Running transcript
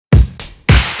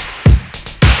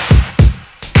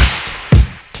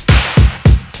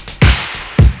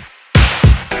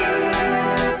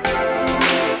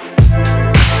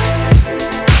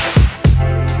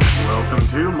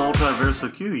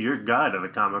your guide to the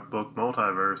comic book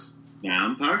multiverse.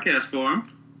 I'm Podcast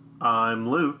Forum. I'm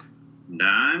Luke. And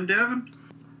I'm Devin.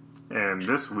 And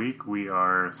this week we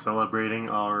are celebrating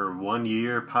our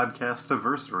 1-year podcast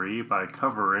anniversary by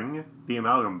covering the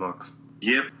Amalgam books.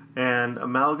 Yep. And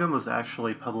Amalgam was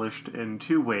actually published in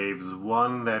 2 waves.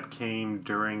 One that came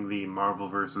during the Marvel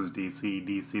vs.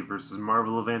 DC vs.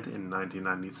 Marvel event in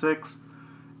 1996,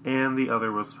 and the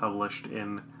other was published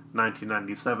in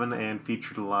 1997 and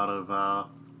featured a lot of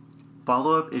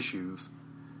follow-up issues,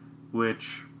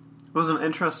 which was an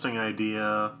interesting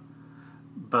idea,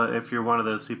 but if you're one of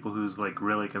those people who's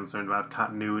really concerned about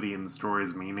continuity and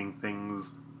stories meaning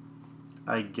things,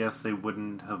 I guess they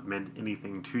wouldn't have meant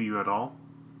anything to you at all.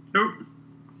 Nope.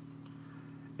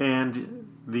 And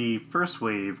the first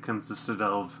wave consisted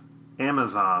of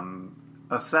Amazon,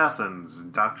 Assassins,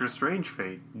 Doctor Strange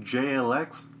Fate,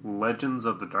 JLX, Legends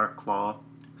of the Dark Claw,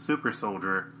 Super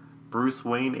Soldier, Bruce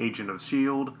Wayne, Agent of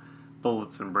S.H.I.E.L.D.,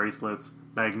 Bullets and Bracelets,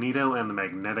 Magneto and the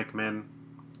Magnetic Men,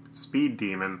 Speed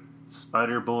Demon,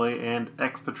 Spider-Boy, and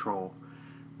X-Patrol,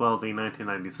 while the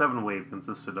 1997 wave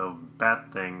consisted of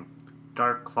Bat-Thing,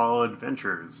 Dark Claw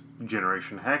Adventures,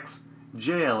 Generation Hex,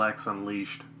 JLX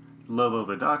Unleashed, Lobo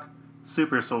the Duck,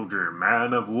 Super Soldier,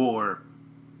 Man of War,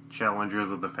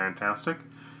 Challengers of the Fantastic,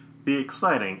 The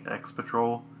Exciting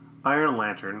X-Patrol, Iron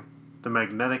Lantern, The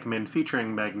Magnetic Men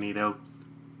featuring Magneto,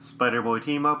 Spider-Boy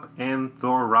Team-Up, and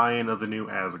Thor Ryan of the New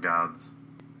Asgods.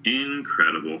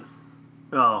 Incredible.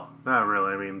 Oh, not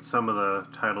really. I mean, some of the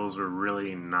titles were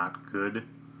really not good.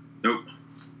 Nope.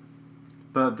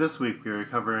 But this week we are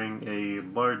covering a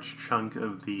large chunk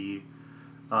of the...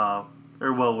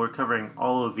 we're covering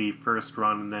all of the first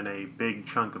run and then a big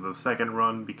chunk of the second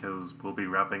run because we'll be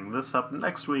wrapping this up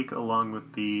next week along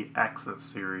with the Axis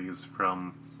series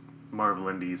from Marvel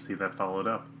and DC that followed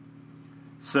up.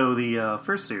 So the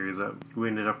first series that we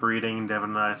ended up reading, Devin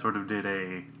and I sort of did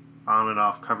a on and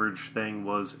off coverage thing,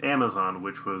 was Amazon,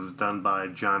 which was done by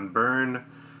John Byrne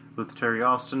with Terry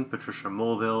Austin, Patricia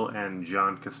Mulville, and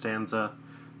John Costanza.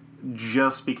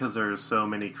 Just because there are so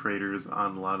many creators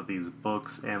on a lot of these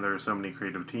books and there are so many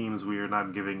creative teams, we are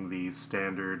not giving the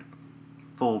standard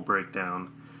full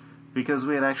breakdown. Because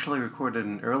we had actually recorded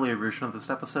an earlier version of this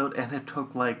episode and it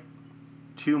took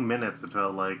 2 minutes, it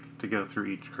felt like, to go through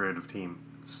each creative team.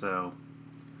 So,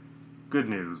 good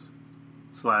news.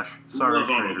 / sorry Love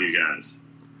all creators. of you guys.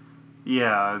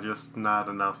 Yeah, just not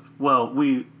enough. Well,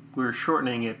 we're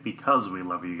shortening it because we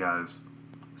love you guys.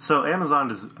 So Amazon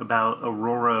is about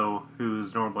Aurora,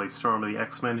 who's normally Storm of the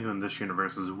X-Men, who in this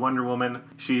universe is Wonder Woman.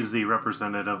 She's the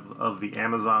representative of the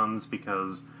Amazons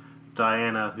because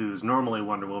Diana, who's normally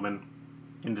Wonder Woman,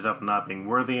 ended up not being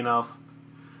worthy enough.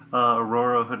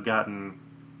 Aurora had gotten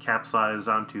capsized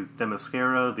onto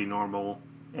Themyscira, the normal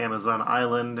Amazon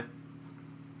island,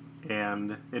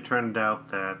 and it turned out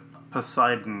that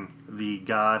Poseidon, the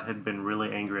god, had been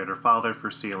really angry at her father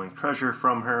for stealing treasure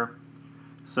from her.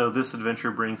 So this adventure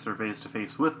brings her face to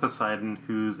face with Poseidon,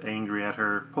 who's angry at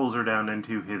her, pulls her down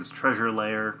into his treasure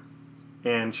lair,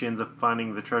 and she ends up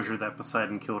finding the treasure that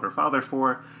Poseidon killed her father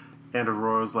for. And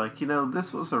Aurora's like,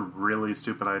 this was a really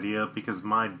stupid idea because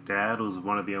my dad was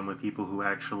one of the only people who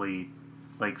actually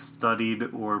studied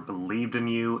or believed in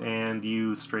you, and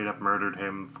you straight up murdered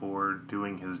him for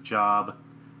doing his job.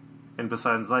 And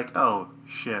Poseidon's like, oh,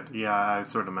 shit, yeah, I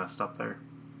sort of messed up there.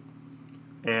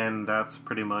 And that's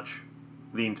pretty much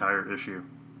the entire issue.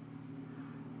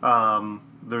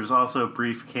 There's also a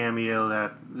brief cameo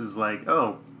that is like,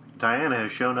 oh, Diana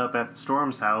has shown up at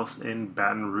Storm's house in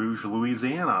Baton Rouge,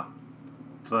 Louisiana.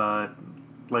 But,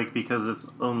 because it's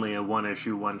only a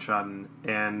 1-issue, 1-shot,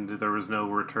 and there was no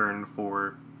return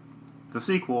for the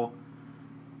sequel,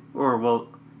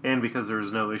 and because there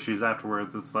was no issues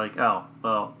afterwards, it's like, oh,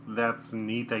 well, that's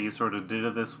neat that you sort of did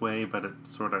it this way, but it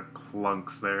sort of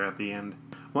clunks there at the end.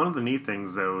 One of the neat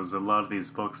things, though, is a lot of these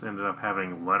books ended up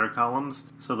having letter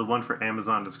columns. So the one for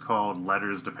Amazon is called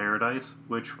Letters to Paradise,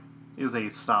 which is a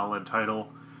solid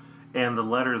title. And the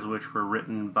letters, which were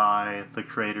written by the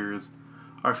creators,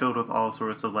 are filled with all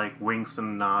sorts of winks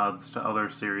and nods to other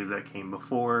series that came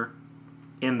before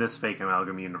in this fake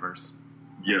Amalgam universe.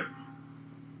 Yep.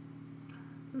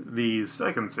 The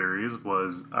second series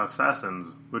was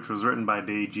Assassins, which was written by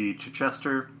D.G.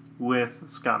 Chichester with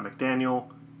Scott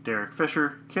McDaniel, Derek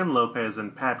Fisher, Ken Lopez,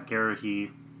 and Pat Garrahy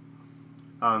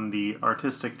on the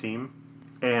artistic team.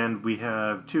 And we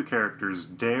have 2 characters,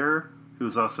 Dare,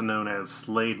 who's also known as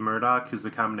Slade Murdoch, who's a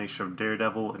combination of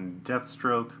Daredevil and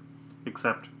Deathstroke,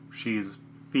 except she's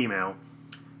female,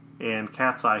 and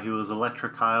Cat's Eye, who is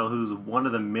Elektra Kyle, who's one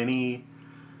of the many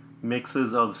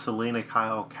mixes of Selena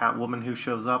Kyle Catwoman who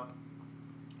shows up.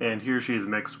 and here she is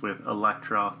mixed with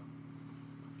Elektra.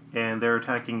 And they're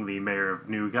attacking the mayor of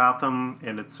New Gotham,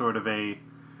 and it's sort of a,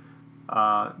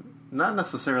 not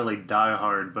necessarily Die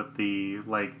Hard, but the,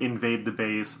 like, invade the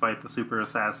base, fight the super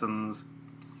assassins,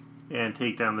 and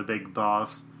take down the big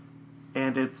boss.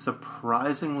 And it's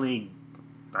surprisingly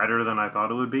better than I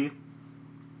thought it would be.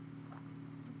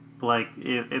 Like,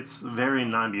 it's very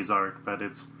 90s art, but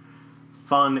it's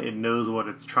fun, it knows what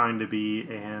it's trying to be,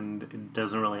 and it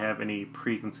doesn't really have any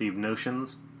preconceived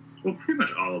notions. Well, pretty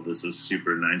much all of this is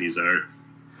super 90s art.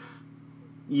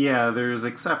 Yeah, there's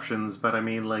exceptions, but I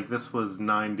mean, like, this was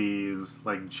 90s,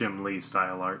 like, Jim Lee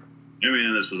style art. I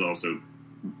mean, this was also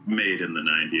made in the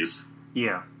 90s.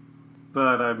 Yeah.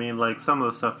 But, I mean, like, some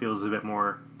of the stuff feels a bit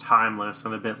more timeless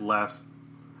and a bit less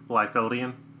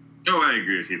Liefeldian. Oh, I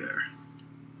agree with you there.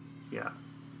 Yeah.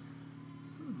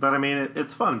 But, I mean,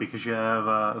 it's fun because you have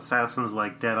assassins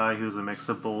like Deadeye, who's a mix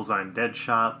of Bullseye and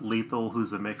Deadshot, Lethal,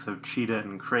 who's a mix of Cheetah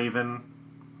and Kraven,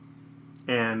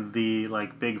 and the,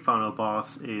 like, big final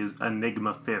boss is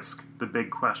Enigma Fisk, the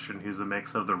Big Question, who's a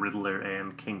mix of the Riddler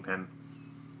and Kingpin.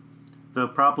 Though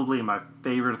probably my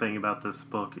favorite thing about this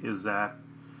book is that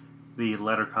the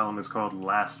letter column is called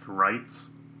Last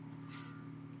Rites,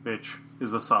 which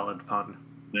is a solid pun.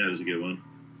 That was a good one.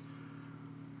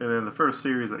 And then the first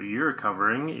series that you're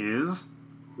covering is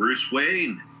Bruce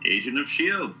Wayne, Agent of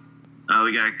S.H.I.E.L.D.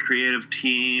 We got a creative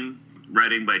team,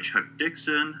 writing by Chuck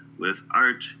Dixon, with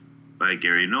art by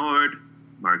Gary Nord,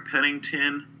 Mark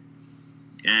Pennington,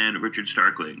 and Richard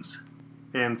Starklings.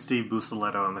 and Steve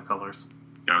Buscetto on the colors.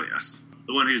 Oh, yes.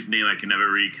 The one whose name I can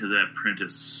never read because that print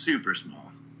is super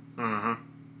small. Mm-hmm.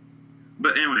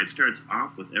 But anyway, it starts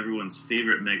off with everyone's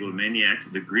favorite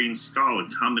megalomaniac, the Green Skull, a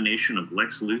combination of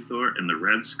Lex Luthor and the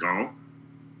Red Skull.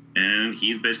 And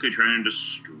he's basically trying to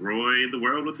destroy the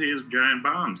world with his giant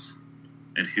bombs.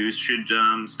 And who should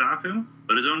stop him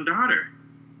but his own daughter,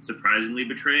 surprisingly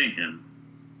betraying him.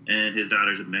 And his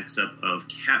daughter's a mix-up of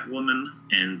Catwoman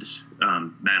and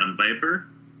Madam Viper.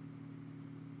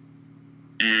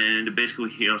 And basically,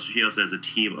 she also has a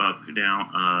team up now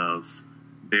of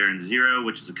Baron Zero,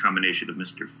 which is a combination of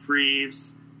Mr.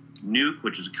 Freeze, Nuke,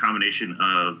 which is a combination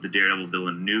of the Daredevil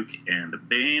villain Nuke and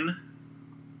Bane.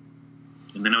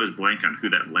 And then I was blank on who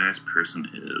that last person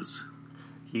is.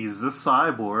 He's the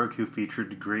cyborg who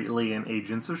featured greatly in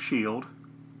Agents of S.H.I.E.L.D.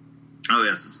 Oh,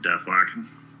 yes, it's Deathlock.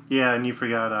 Yeah, and you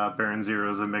forgot Baron Zero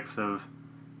is a mix of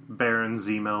Baron,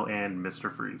 Zemo, and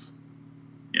Mr. Freeze.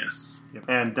 Yes. Yep.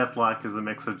 And Deathlock is a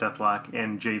mix of Deathlock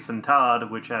and Jason Todd,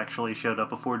 which actually showed up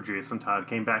before Jason Todd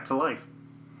came back to life.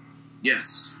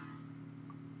 Yes.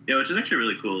 Yeah, which is actually a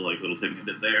really cool, little thing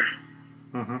they did there.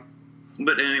 Mm-hmm.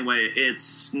 But anyway,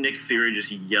 it's Nick Fury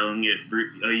just yelling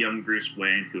at a young Bruce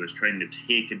Wayne who is trying to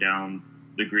take down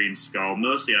the Green Skull,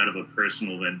 mostly out of a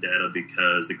personal vendetta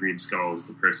because the Green Skull is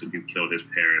the person who killed his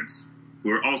parents,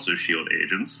 who are also S.H.I.E.L.D.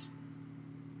 agents.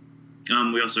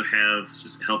 We also have,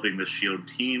 just helping the S.H.I.E.L.D.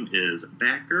 team, is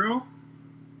Batgirl.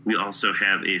 We also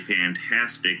have a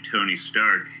fantastic Tony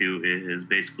Stark, who is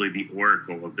basically the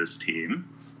oracle of this team.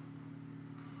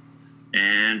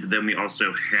 And then we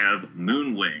also have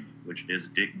Moonwing, which is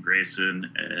Dick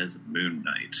Grayson as Moon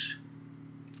Knight.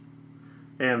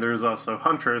 And there's also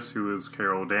Huntress, who is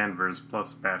Carol Danvers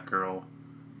plus Batgirl.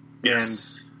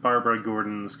 Yes. And Barbara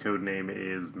Gordon's codename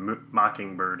is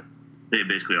Mockingbird. They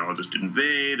basically all just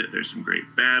invade. There's some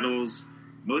great battles.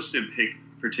 Most in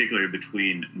particular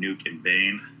between Nuke and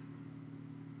Bane.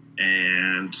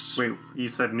 And... Wait, you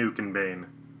said Nuke and Bane.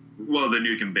 Well, the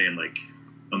Nuke and Bane,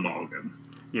 amalgam.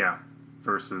 Yeah,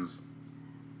 versus...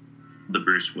 the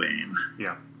Bruce Wayne.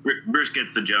 Yeah. Bruce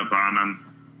gets the jump on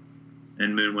him,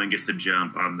 and Moonwing gets the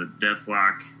jump on the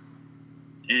Deathlock.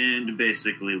 And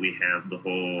basically we have the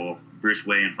whole Bruce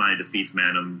Wayne finally defeats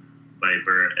Madam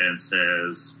Viper and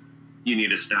says, you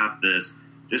need to stop this.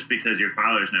 Just because your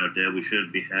father's now dead, we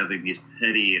shouldn't be having these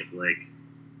petty,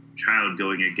 child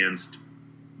going against,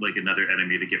 another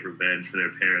enemy to get revenge for their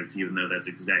parents, even though that's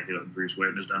exactly what Bruce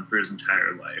Wayne has done for his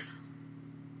entire life.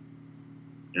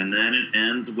 And then it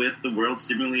ends with the world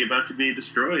seemingly about to be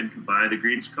destroyed by the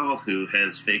Green Skull, who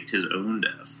has faked his own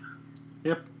death.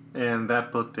 Yep, and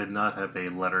that book did not have a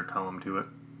letter column to it.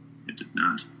 It did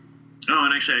not. Oh,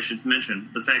 and actually I should mention,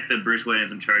 the fact that Bruce Wayne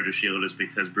is in charge of S.H.I.E.L.D. is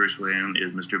because Bruce Wayne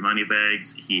is Mr.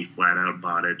 Moneybags. He flat out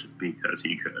bought it because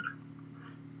he could.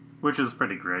 Which is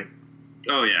pretty great.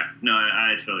 Oh, yeah. No,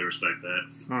 I totally respect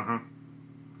that.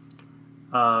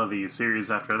 Mm-hmm. The series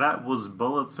after that was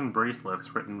Bullets and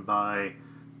Bracelets, written by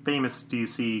famous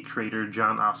DC creator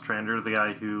John Ostrander, the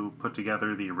guy who put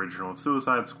together the original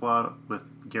Suicide Squad with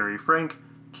Gary Frank,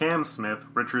 Cam Smith,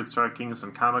 Richard Starkings,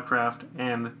 and Comicraft,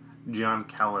 and John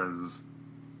Calles.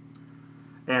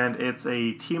 And it's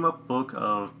a team-up book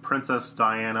of Princess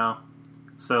Diana,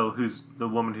 who's the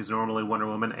woman who's normally Wonder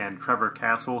Woman, and Trevor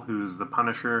Castle, who's the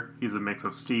Punisher. He's a mix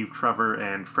of Steve Trevor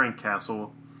and Frank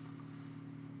Castle.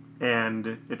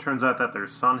 And it turns out that their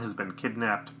son has been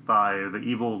kidnapped by the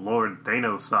evil Lord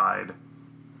Thanoside.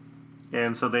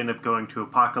 And so they end up going to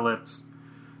Apocalypse,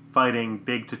 fighting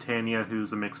Big Titania,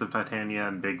 who's a mix of Titania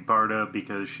and Big Barda,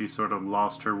 because she sort of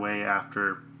lost her way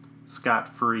after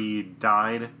Scott Free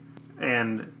died.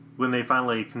 And when they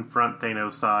finally confront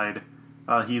Thanoside,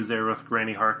 he's there with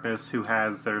Granny Harkness, who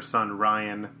has their son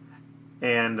Ryan,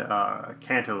 and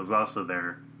Kanto is also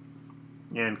there.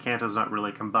 And Kanto's not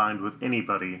really combined with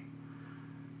anybody.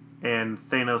 And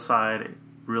Thanoside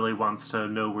really wants to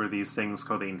know where these things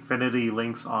called the Infinity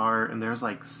Links are, and there's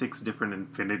like 6 different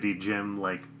Infinity Gem,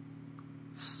 like,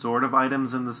 sort of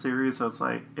items in the series, so it's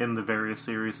like, in the various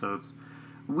series, so it's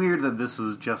weird that this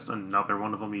is just another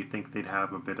one of them. You'd think they'd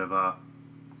have a bit of a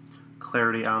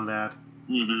clarity on that.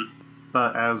 Mm-hmm.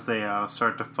 But as they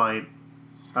start to fight,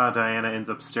 Diana ends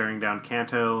up staring down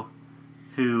Kanto,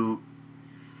 who,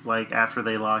 like, after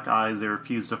they lock eyes, they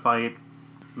refuse to fight.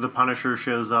 The Punisher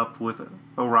shows up with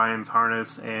Orion's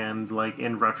harness, and, like,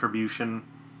 in retribution,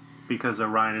 because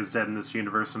Orion is dead in this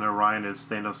universe and Orion is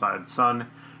Thanoside's son,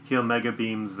 he Omega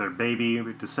beams their baby,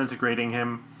 disintegrating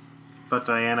him. But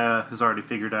Diana has already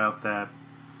figured out that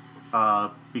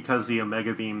because the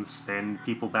Omega beams send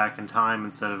people back in time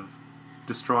instead of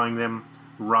destroying them,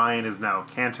 Ryan is now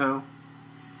Kanto.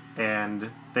 And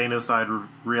Thanoside,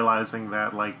 realizing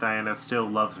that, like, Diana still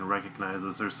loves and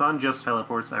recognizes her son, just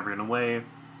teleports everyone away.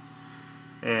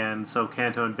 And so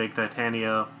Kanto and Big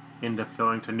Titania end up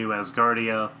going to New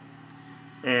Asgardia,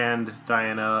 and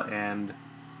Diana and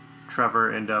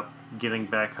Trevor end up getting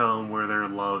back home where their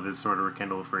love is sort of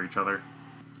rekindled for each other.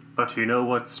 But you know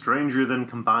what's stranger than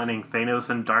combining Thanos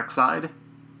and Darkseid?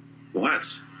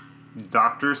 What?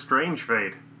 Doctor Strange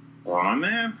Fate. Aw,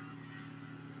 man.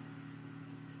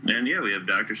 And yeah, we have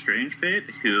Doctor Strange Fate,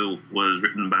 who was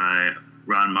written by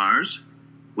Ron Mars,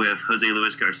 with Jose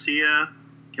Luis Garcia,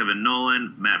 Kevin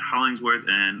Nolan, Matt Hollingsworth,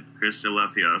 and Chris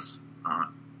DeLafios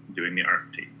doing the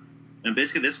art team. And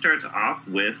basically this starts off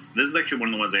with, this is actually one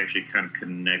of the ones that actually kind of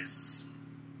connects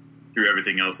through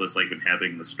everything else that's like been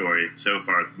happening in the story so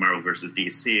far, Marvel vs.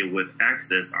 DC, with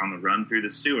Axis on the run through the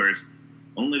sewers,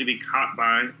 only to be caught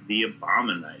by the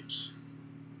Abominite,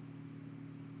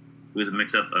 who is a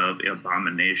mix-up of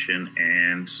Abomination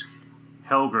and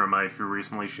Hellgrimite, who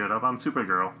recently showed up on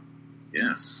Supergirl.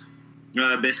 Yes.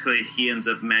 Basically, he ends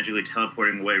up magically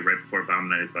teleporting away right before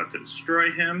Abominite is about to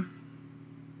destroy him,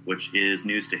 which is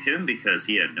news to him because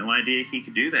he had no idea he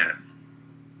could do that.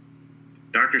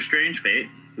 Doctor Strange Fate,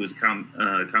 who is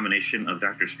a combination of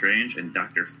Doctor Strange and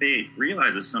Dr. Fate,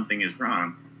 realizes something is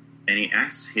wrong, and he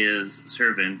asks his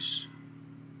servant,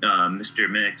 Mr.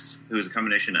 Mix, who is a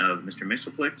combination of Mr.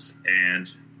 Mixoplex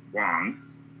and Wong,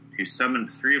 to summon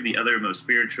 3 of the other most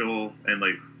spiritual and,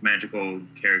 like, magical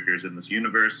characters in this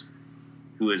universe,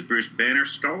 who is Bruce Banner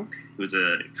Skulk, who is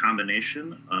a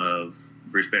combination of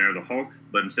Bruce Banner the Hulk,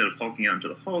 but instead of hulking out into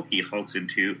the Hulk, he hulks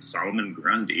into Solomon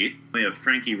Grundy. We have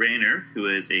Frankie Rayner, who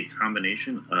is a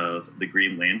combination of the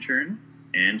Green Lantern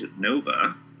and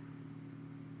Nova.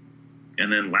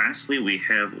 And then lastly, we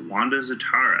have Wanda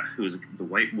Zatara, who is the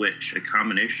White Witch, a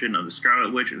combination of the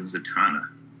Scarlet Witch and Zatanna.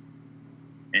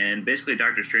 And basically,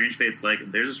 Doctor Strange Fate's like,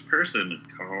 there's this person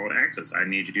called Axis. I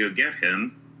need you to go get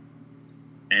him.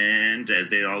 And as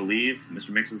they all leave,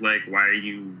 Mr. Mix is like, why are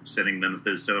you sending them if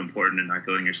this is so important and not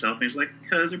going yourself? And he's like,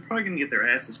 because they're probably going to get their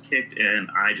asses kicked, and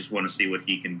I just want to see what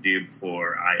he can do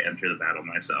before I enter the battle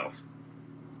myself.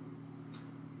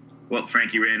 Well,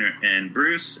 Frankie Rayner and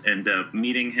Bruce end up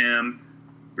meeting him.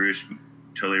 Bruce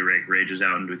totally rages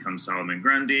out and becomes Solomon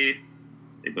Grundy.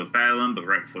 They both battle him, but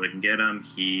right before they can get him,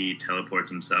 he teleports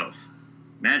himself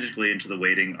magically into the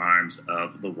waiting arms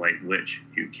of the White Witch,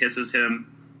 who kisses him,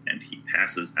 and he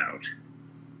passes out.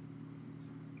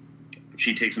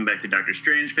 She takes him back to Doctor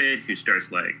Strange Fate, who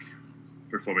starts, like,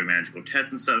 performing magical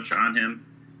tests and such on him,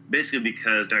 basically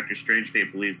because Doctor Strange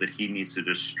Fate believes that he needs to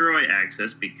destroy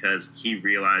Axis because he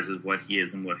realizes what he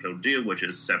is and what he'll do, which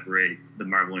is separate the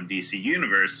Marvel and DC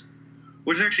universe,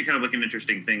 which is actually kind of like an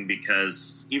interesting thing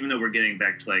because even though we're getting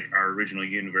back to, like, our original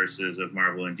universes of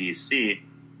Marvel and DC,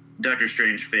 Doctor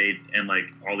Strange Fate and,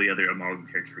 like, all the other amalgam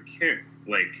characters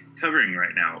we're covering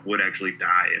right now would actually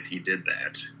die if he did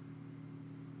that.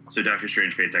 So Doctor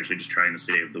Strange Fate's actually just trying to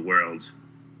save the world.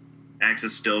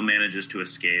 Axis still manages to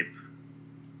escape,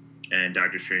 and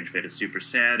Doctor Strange Fate is super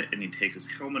sad, and he takes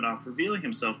his helmet off, revealing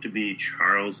himself to be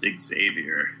Charles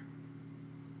Xavier.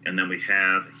 And then we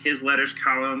have his letters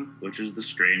column, which is the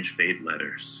Strange Fate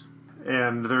letters.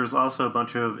 And there's also a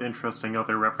bunch of interesting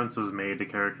other references made to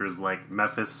characters like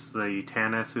Mephis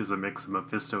Satanus, who's a mix of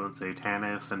Mephisto and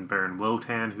Satanus, and Baron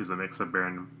Wotan, who's a mix of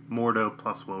Baron Mordo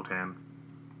plus Wotan.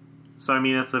 So, I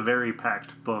mean, it's a very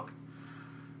packed book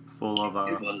full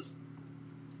of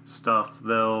stuff,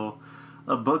 though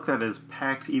a book that is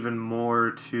packed even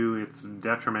more to its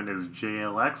detriment is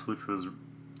JLX, which was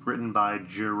written by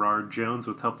Gerard Jones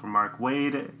with help from Mark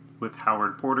Waid, with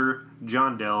Howard Porter,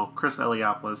 John Dell, Chris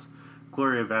Eliopoulos,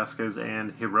 Gloria Vasquez,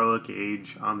 and Heroic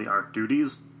Age on the art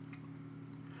duties.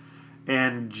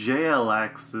 And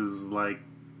JLX is like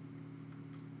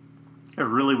a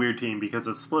really weird team because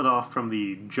it's split off from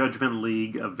the Judgment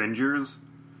League Avengers,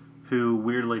 who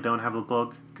weirdly don't have a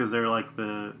book because they're like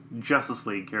the Justice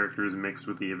League characters mixed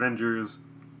with the Avengers.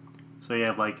 So you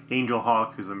have like Angel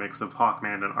Hawk, who's a mix of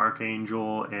Hawkman and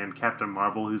Archangel, and Captain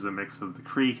Marvel, who's a mix of the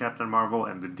Kree Captain Marvel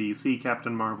and the DC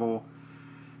Captain Marvel,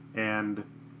 and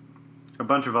a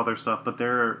bunch of other stuff. But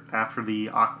they're after the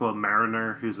Aqua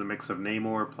Mariner, who's a mix of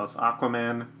Namor plus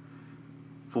Aquaman,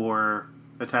 for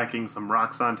attacking some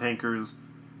Roxxon tankers.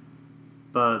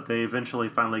 But they eventually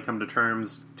finally come to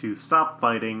terms to stop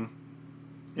fighting,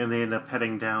 and they end up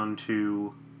heading down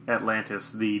to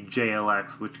Atlantis, the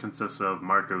JLX, which consists of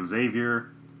Marco Xavier,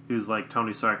 who's like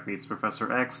Tony Stark meets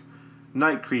Professor X,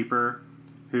 Night Creeper,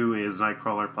 who is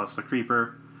Nightcrawler plus the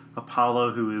Creeper,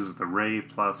 Apollo, who is the Ray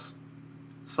plus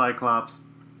Cyclops,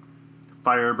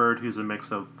 Firebird, who's a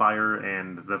mix of Fire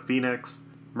and the Phoenix,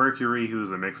 Mercury,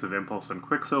 who's a mix of Impulse and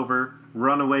Quicksilver,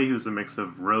 Runaway, who's a mix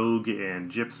of Rogue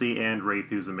and Gypsy, and Wraith,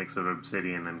 who's a mix of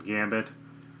Obsidian and Gambit.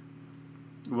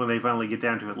 When they finally get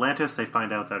down to Atlantis, they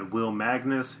find out that Will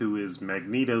Magnus, who is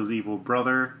Magneto's evil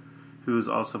brother, who's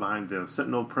also behind the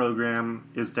Sentinel program,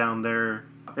 is down there,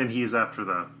 and he's after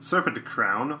the Serpent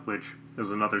Crown, which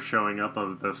is another showing up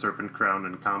of the Serpent Crown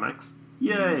in comics.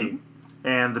 Yay!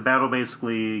 And the battle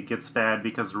basically gets bad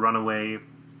because Runaway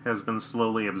has been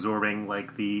slowly absorbing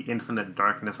like the infinite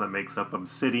darkness that makes up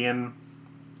Obsidian,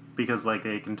 because like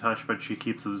they can touch, but she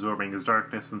keeps absorbing his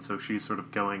darkness, and so she's sort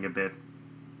of going a bit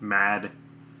mad.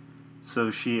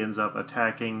 So she ends up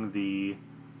attacking the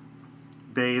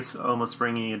base, almost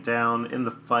bringing it down. In the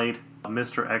fight,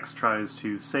 Mr. X tries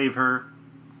to save her,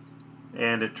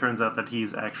 and it turns out that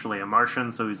he's actually a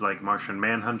Martian, so he's like Martian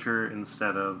Manhunter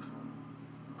instead of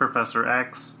Professor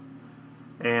X.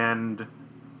 And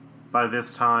by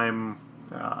this time,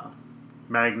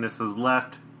 Magnus has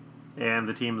left, and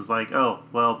the team is like, oh,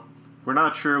 well, we're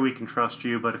not sure we can trust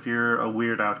you, but if you're a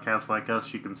weird outcast like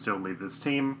us, you can still lead this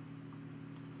team.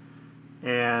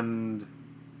 And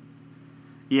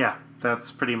yeah,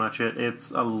 that's pretty much it. It's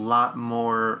a lot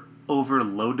more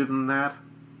overloaded than that.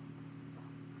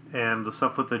 And the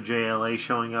stuff with the JLA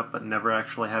showing up but never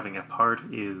actually having a part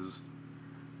is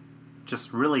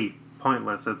just really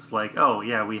pointless. It's like, oh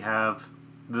yeah, we have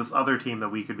this other team that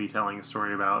we could be telling a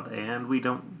story about, and we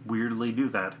don't weirdly do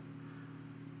that.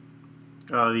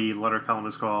 The letter column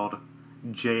is called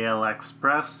JL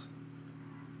Express,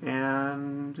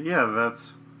 and yeah,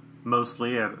 that's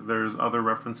mostly it. There's other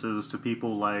references to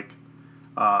people like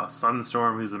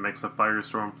Sunstorm, who's a mix of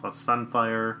Firestorm plus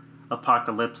Sunfire,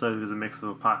 Apocalypso, who's a mix of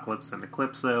Apocalypse and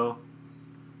Eclipso,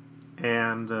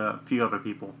 and a few other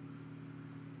people.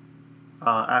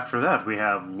 After that, we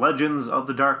have Legends of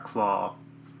the Dark Claw,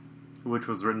 which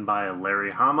was written by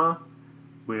Larry Hama,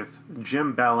 with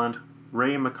Jim Ballant,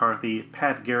 Ray McCarthy,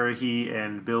 Pat Garrahy,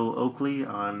 and Bill Oakley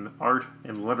on art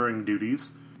and lettering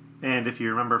duties. And if you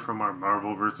remember from our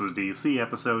Marvel vs. DC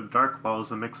episode, Darkclaw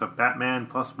is a mix of Batman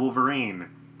plus Wolverine,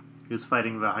 who's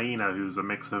fighting the Hyena, who's a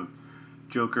mix of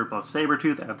Joker plus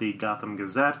Sabretooth at the Gotham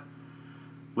Gazette,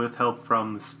 with help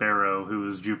from Sparrow, who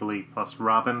is Jubilee plus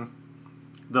Robin.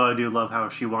 Though I do love how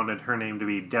she wanted her name to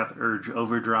be Death Urge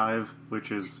Overdrive,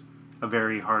 which is a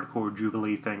very hardcore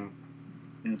Jubilee thing.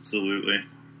 Absolutely.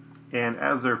 And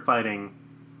as they're fighting,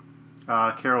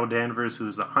 Carol Danvers, who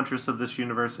is the Huntress of this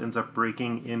universe, ends up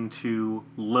breaking into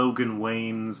Logan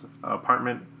Wayne's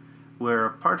apartment, where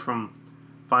apart from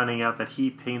finding out that he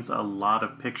paints a lot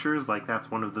of pictures, like that's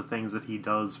one of the things that he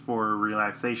does for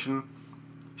relaxation,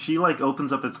 she like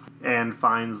opens up his and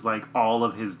finds like all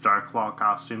of his Darkclaw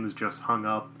costumes just hung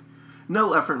up.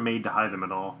 No effort made to hide them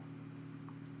at all.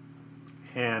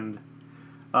 And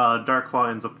Darkclaw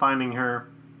ends up finding her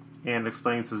and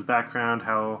explains his background,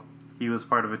 how he was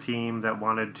part of a team that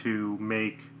wanted to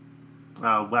make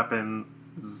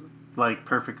weapons, like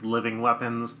perfect living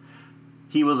weapons.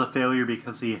 He was a failure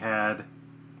because he had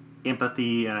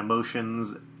empathy and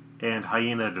emotions, and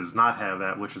Hyena does not have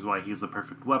that, which is why he's the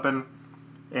perfect weapon.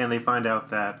 And they find out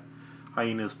that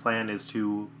Hyena's plan is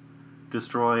to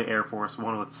destroy Air Force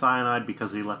One with cyanide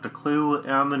because he left a clue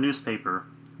on the newspaper,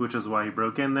 which is why he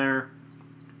broke in there.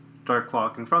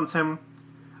 Darkclaw confronts him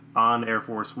on Air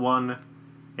Force One,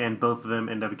 and both of them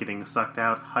end up getting sucked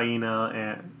out.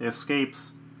 Hyena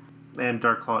escapes, and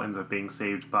Darkclaw ends up being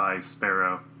saved by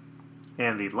Sparrow.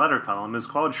 And the letter column is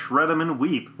called Shred 'em and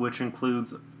Weep, which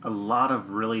includes a lot of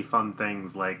really fun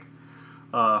things, like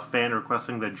a fan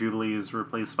requesting that Jubilee is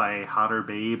replaced by a hotter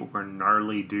babe or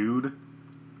gnarly dude.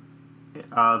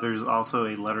 There's also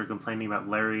a letter complaining about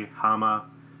Larry Hama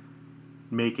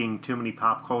making too many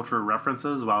pop culture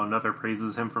references, while another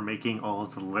praises him for making all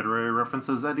of the literary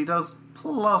references that he does.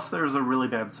 Plus, there's a really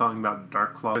bad song about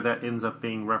Darkclaw that ends up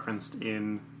being referenced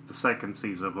in the second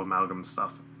season of Amalgam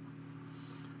stuff.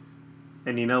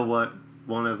 And you know what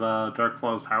one of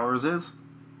Darkclaw's powers is?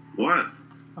 What?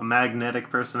 A magnetic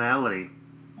personality.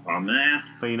 Oh, man.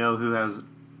 But you know who has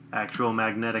actual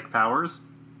magnetic powers?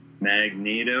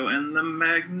 Magneto and the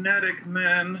Magnetic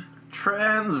Men.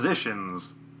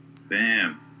 Transitions.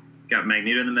 Bam. Got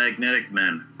Magneto and the Magnetic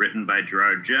Men, written by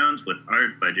Gerard Jones, with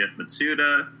art by Jeff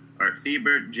Matsuda, Art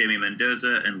Thibert, Jamie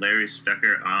Mendoza, and Larry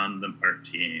Stucker on the art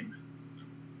team.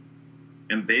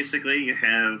 And basically, you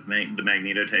have the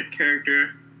Magneto-type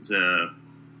character. It's a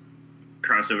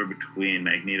crossover between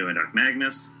Magneto and Doc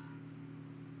Magnus.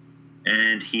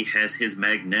 And he has his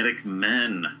Magnetic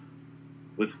Men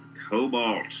with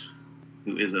Cobalt,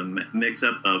 who is a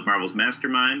mix-up of Marvel's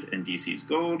Mastermind and DC's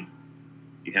Gold.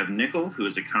 You have Nickel, who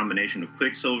is a combination of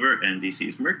Quicksilver and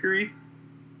DC's Mercury.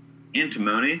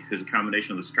 Antimony, who's a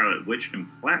combination of the Scarlet Witch and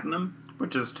Platinum.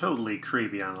 Which is totally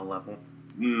creepy on a level.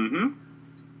 Mm-hmm.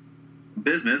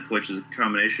 Bismuth, which is a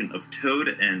combination of Toad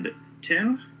and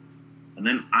Tin. And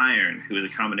then Iron, who is a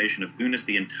combination of Unis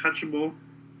the Untouchable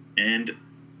and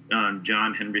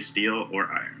John Henry Steele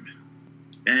or Iron.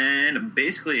 And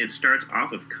basically it starts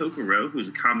off with Kokoro, who's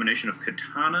a combination of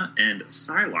Katana and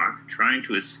Psylocke, trying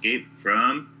to escape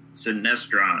from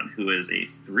Sinestron, who is a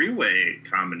three-way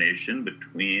combination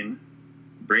between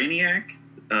Brainiac,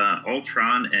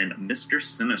 Ultron, and Mr.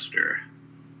 Sinister.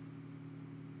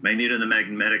 Magneto and the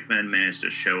Magnetic Men manage to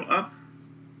show up.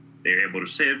 They're able to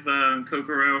save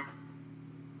Kokoro,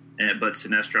 but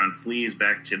Sinestron flees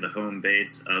back to the home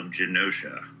base of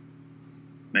Genosha.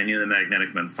 Magneto and the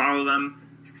Magnetic Men follow them,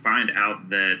 find out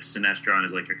that Sinestron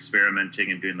is experimenting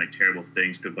and doing terrible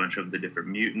things to a bunch of the different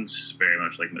mutants, very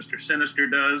much like Mr. Sinister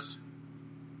does.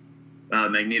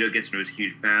 Magneto gets into his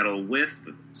huge battle with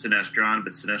Sinestron,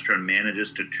 but Sinestron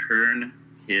manages to turn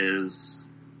his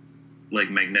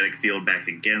magnetic field back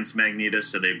against Magneto,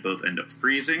 so they both end up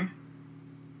freezing.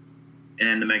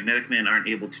 And the Magnetic Men aren't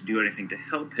able to do anything to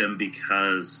help him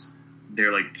because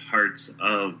they're parts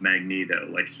of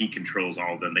Magneto. He controls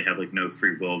all of them. They have no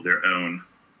free will of their own.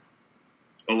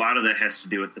 A lot of that has to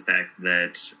do with the fact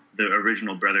that the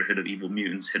original Brotherhood of Evil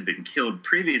Mutants had been killed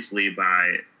previously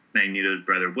by Magneto's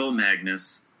brother Will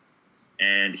Magnus,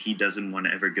 and he doesn't want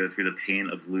to ever go through the pain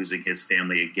of losing his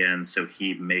family again, so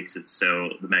he makes it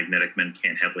so the Magnetic Men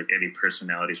can't have any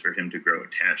personalities for him to grow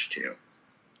attached to.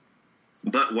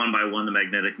 But one by one, the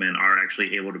Magnetic Men are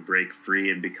actually able to break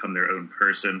free and become their own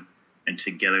person, and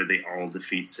together they all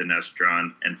defeat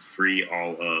Sinestron and free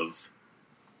all of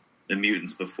the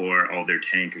mutants before all their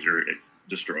tankers are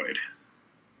destroyed.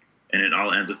 And it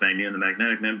all ends with Magneto and the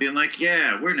Magnetic Men being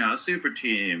yeah, we're now a super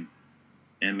team.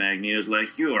 And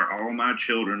Magneto's you are all my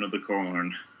children of the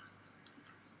corn.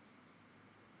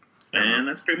 And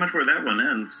that's pretty much where that one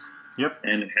ends. Yep.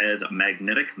 And it has a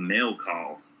magnetic mail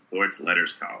call for its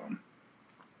letters column.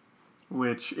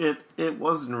 Which, it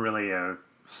wasn't really a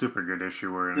super good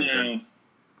issue or anything.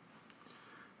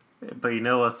 No. But you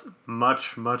know what's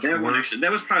much, much that worse? One actually,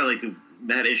 that was probably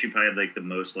that issue probably had the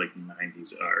most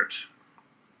 90s art.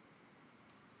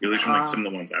 At least from some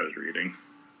of the ones I was reading.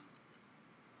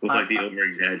 With the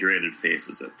over-exaggerated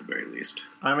faces at the very least.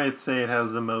 I might say it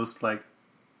has the most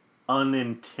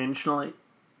unintentionally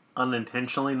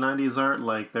 90s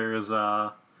art. There's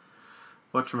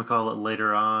whatchamacallit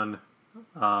later on.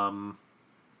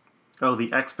 The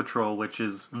X Patrol, which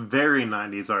is very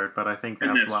 90s art, but I think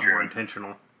that's a lot more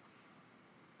intentional.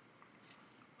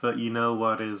 But you know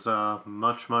what is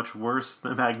much, much worse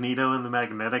than Magneto and the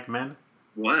Magnetic Men?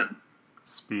 What?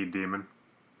 Speed Demon.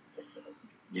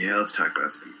 Yeah, let's talk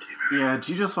about Speed Demon. Yeah,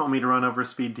 do you just want me to run over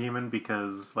Speed Demon?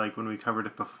 Because, when we covered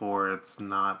it before, it's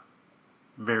not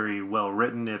very well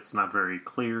written, it's not very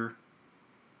clear.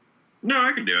 No,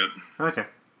 I can do it. Okay.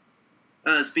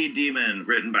 Speed Demon,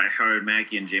 written by Howard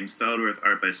Mackey and James Feldworth,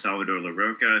 art by Salvador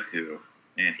LaRocca,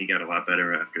 and he got a lot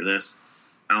better after this.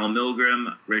 Al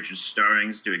Milgram, Richard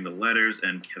Starrings doing the letters,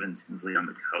 and Kevin Tinsley on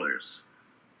the colors.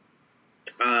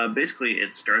 Basically,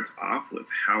 it starts off with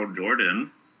Hal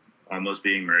Jordan almost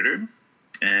being murdered,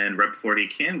 and right before he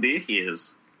can be, he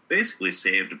is basically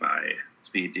saved by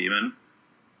Speed Demon.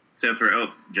 Except for,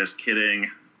 just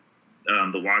kidding,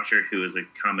 the Watcher, who is a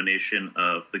combination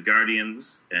of the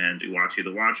Guardians and Uatu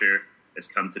the Watcher, has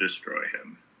come to destroy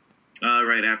him.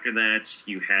 Right after that,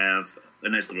 you have a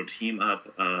nice little team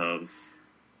up of...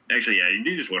 Actually, yeah,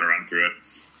 you just want to run through it.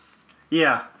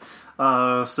 Yeah.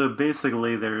 So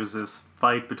basically, there's this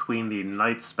fight between the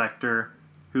Night Spectre,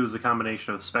 who's a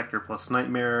combination of Spectre plus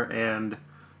Nightmare, and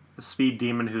the Speed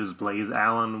Demon, who's Blaze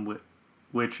Allen,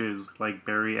 which is like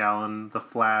Barry Allen, the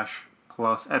Flash,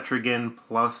 plus Etrigan,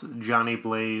 plus Johnny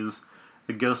Blaze,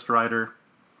 the Ghost Rider.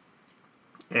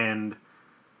 And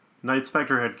Night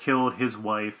Spectre had killed his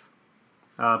wife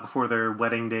before their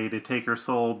wedding day to take her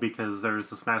soul, because there's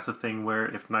this massive thing where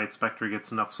if Night Spectre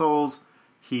gets enough souls,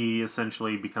 he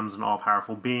essentially becomes an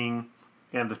all-powerful being,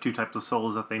 and the two types of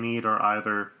souls that they need are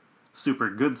either super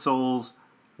good souls,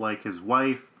 like his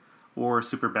wife, or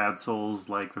super bad souls,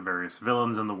 like the various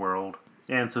villains in the world.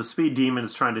 And so Speed Demon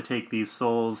is trying to take these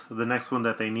souls. The next one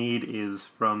that they need is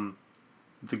from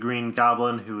the Green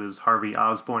Goblin, who is Harvey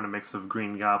Osborn, a mix of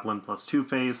Green Goblin plus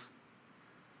Two-Face.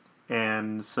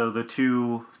 And so the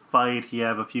two fight. You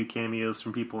have a few cameos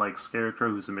from people like Scarecrow,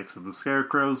 who's a mix of the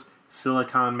Scarecrows,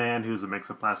 Silicon Man, who's a mix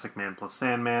of Plastic Man plus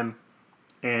Sandman,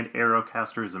 and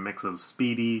Arrowcaster is a mix of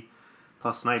Speedy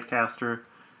plus Nightcaster.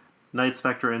 Night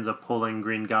Spectre ends up pulling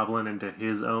Green Goblin into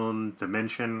his own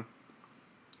dimension,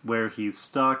 where he's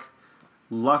stuck.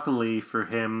 Luckily for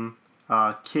him,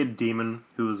 Kid Demon,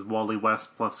 who is Wally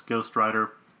West plus Ghost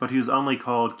Rider, but he was only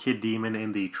called Kid Demon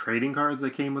in the trading cards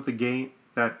that came with the game,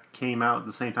 that came out at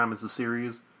the same time as the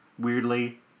series.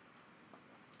 Weirdly,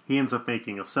 he ends up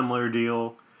making a similar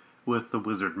deal with the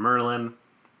Wizard Merlin.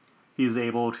 He's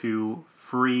able to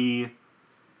free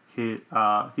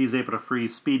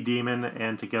Speed Demon,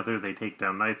 and together they take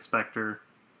down Night Spectre.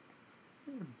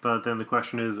 But then the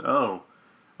question is,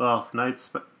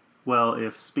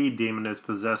 if Speed Demon is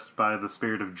possessed by the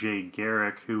spirit of Jay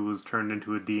Garrick, who was turned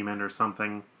into a demon or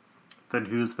something, then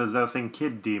who's possessing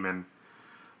Kid Demon?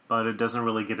 But it doesn't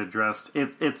really get addressed.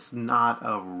 It's not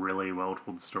a really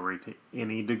well-told story to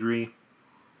any degree.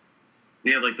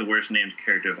 We have, the worst named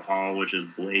character of all, which is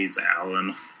Blaze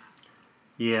Allen.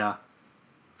 Yeah.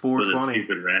 With a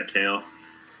stupid rat tail.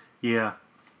 Yeah.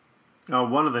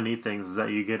 One of the neat things is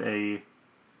that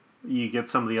you get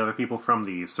some of the other people from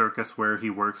the circus where he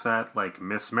works at, like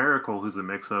Miss Miracle, who's a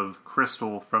mix of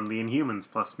Crystal from the Inhumans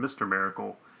plus Mr.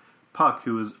 Miracle, Puck,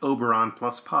 who is Oberon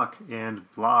plus Puck, and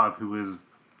Blob, who is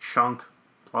Chunk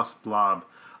plus Blob.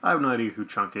 I have no idea who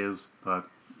Chunk is, but...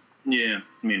 Yeah,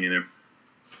 me neither.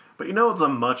 But you know what's a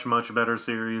much, much better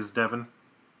series, Devin?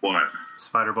 What?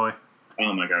 Spider-Boy.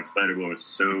 Oh my god, Spider-Boy was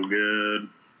so good.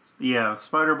 Yeah,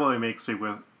 Spider-Boy makes me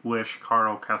wish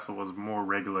Carl Kessel was more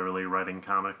regularly writing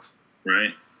comics.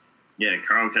 Right? Yeah,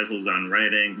 Carl Kessel's on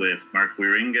writing with Mark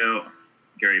Wieringo,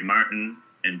 Gary Martin,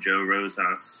 and Joe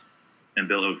Rosas, and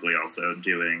Bill Oakley also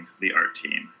doing the art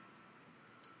team.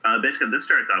 Basically, this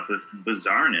starts off with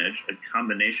Bizarrenage, a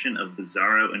combination of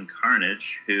Bizarro and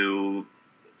Carnage, who,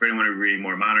 for anyone who reading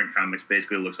more modern comics,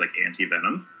 basically looks like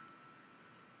Anti-Venom.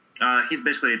 He's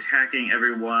basically attacking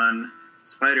everyone.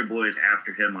 Spider-Boy's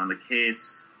after him on the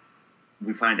case.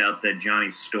 We find out that Johnny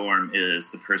Storm is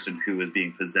the person who is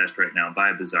being possessed right now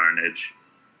by Bizarrenage.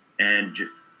 And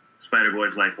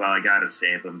Spider-Boy's like, well, I gotta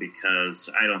save him because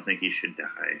I don't think he should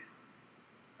die.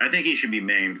 I think he should be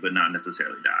maimed, but not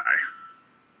necessarily die.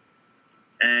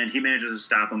 And he manages to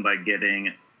stop him by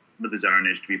getting the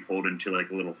Bizarrenage to be pulled into, a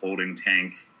little holding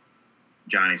tank.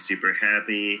 Johnny's super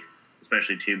happy,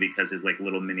 especially, too, because his,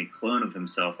 little mini clone of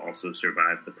himself also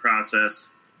survived the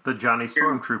process. The Johnny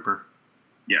Stormtrooper.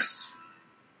 Yes.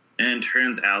 And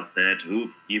turns out that,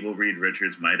 evil Reed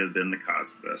Richards might have been the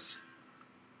cause of this.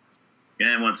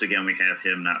 And once again, we have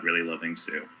him not really loving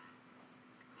Sue.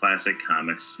 Classic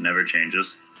comics, never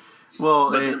changes. Well,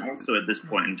 but then also at this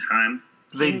point in time,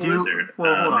 they do. Lizard,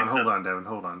 hold on, Devin,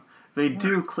 hold on. They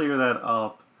do clear that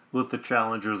up with the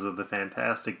Challengers of the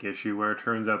Fantastic issue, where it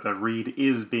turns out that Reed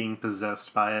is being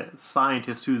possessed by a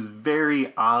scientist who's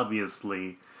very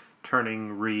obviously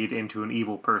turning Reed into an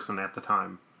evil person at the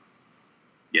time.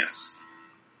 Yes.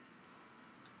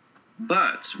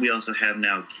 But we also have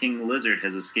now King Lizard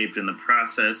has escaped in the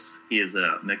process. He is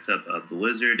a mix-up of the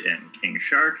Lizard and King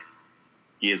Shark.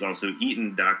 He has also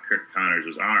eaten Doc Kurt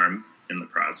Connors' arm in the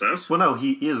process. Well, no,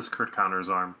 he is Kurt Connors'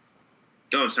 arm.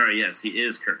 Oh, sorry, yes, he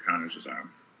is Kurt Connors'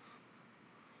 arm.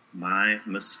 My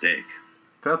mistake.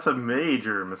 That's a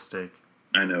major mistake.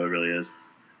 I know, it really is.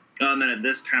 Oh, and then at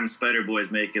this time,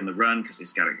 Spider-Boy's making the run because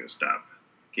he's got to go stop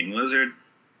King Lizard.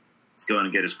 He's going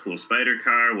to get his cool spider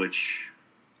car, which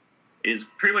is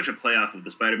pretty much a playoff of the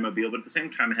Spider-Mobile, but at the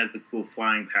same time it has the cool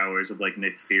flying powers of, like,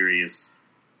 Nick Fury's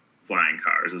flying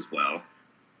cars as well.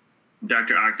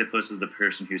 Dr. Octopus is the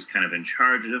person who's kind of in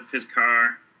charge of his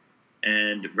car,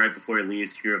 and right before he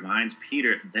leaves, he reminds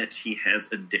Peter that he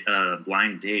has a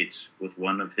blind date with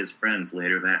one of his friends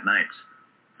later that night,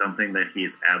 something that he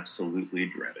is absolutely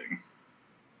dreading.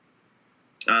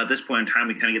 At this point in time,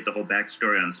 we kind of get the whole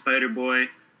backstory on Spider-Boy.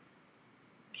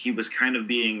 He was kind of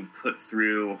being put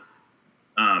through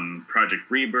Project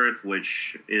Rebirth,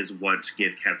 which is what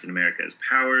gave Captain America his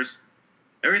powers.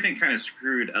 Everything kind of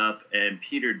screwed up, and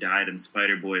Peter died, and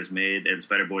Spider-Boy is made, and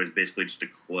Spider-Boy is basically just a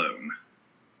clone.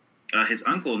 His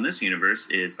uncle in this universe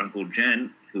is Uncle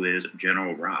Jen, who is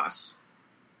General Ross.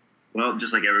 Well,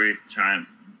 just like every time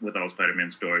with all Spider-Man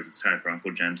stories, it's time for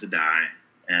Uncle Jen to die,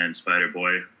 and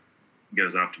Spider-Boy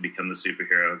goes off to become the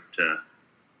superhero to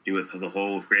do with the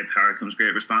whole "with great power comes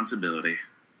great responsibility."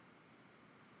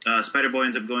 Spider-Boy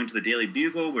ends up going to the Daily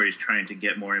Bugle, where he's trying to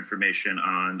get more information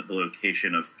on the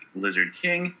location of Lizard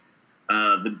King.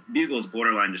 The Bugle is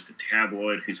borderline just a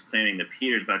tabloid who's claiming that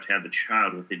Peter's about to have the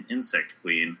child with an insect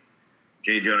queen.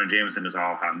 J. Jonah Jameson is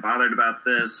all hot and bothered about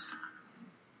this,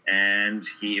 and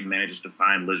he manages to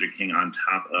find Lizard King on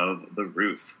top of the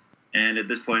roof. And at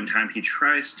this point in time, he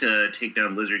tries to take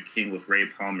down Lizard King with Ray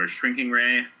Palmer's Shrinking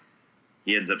Ray.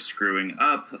 He ends up screwing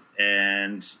up,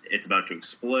 and it's about to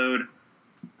explode.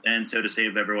 And so to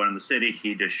save everyone in the city,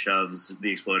 he just shoves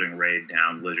the exploding ray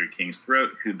down Lizard King's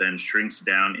throat, who then shrinks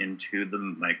down into the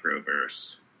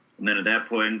microverse. And then at that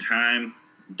point in time,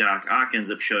 Doc Ock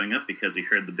ends up showing up because he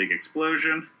heard the big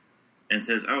explosion and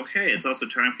says, "Oh, hey, it's also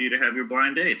time for you to have your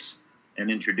blind date,"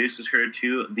 and introduces her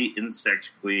to the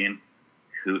Insect Queen,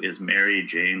 who is Mary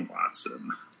Jane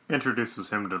Watson. Introduces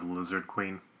him to the Lizard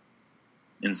Queen.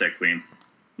 Insect Queen.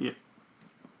 Yeah.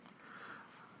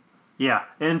 Yeah,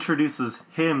 introduces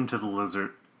him to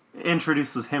the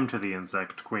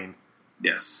Insect Queen.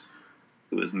 Yes.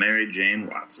 Who is Mary Jane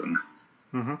Watson.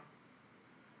 Mm-hmm.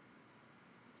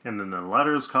 And then the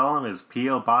letters column is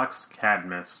P.O. Box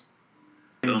Cadmus.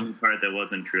 The only part that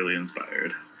wasn't truly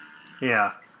inspired.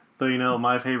 Yeah. Though, you know,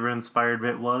 my favorite inspired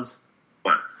bit was?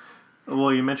 What?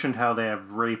 Well, you mentioned how they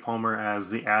have Ray Palmer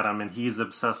as the Atom, and he's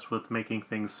obsessed with making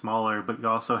things smaller, but you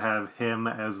also have him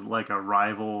as, like, a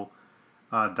rival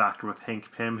doctor with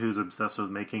Hank Pym, who's obsessed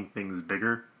with making things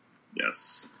bigger.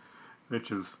 Yes. Which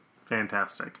is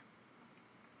fantastic.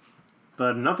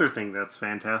 But another thing that's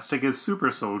fantastic is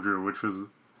Super Soldier, which was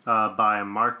by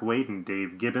Mark Waid and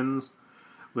Dave Gibbons,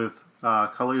 with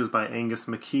colors by Angus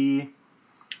McKee.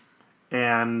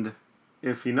 And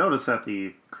if you notice that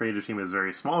the creative team is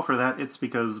very small for that, it's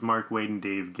because Mark Waid and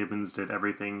Dave Gibbons did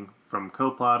everything from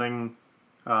co-plotting,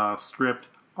 script,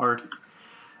 art,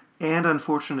 and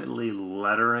unfortunately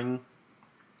lettering.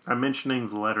 I'm mentioning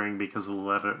the lettering because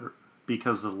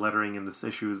the lettering in this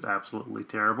issue is absolutely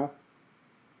terrible.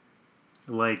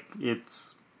 Like,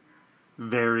 it's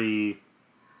very...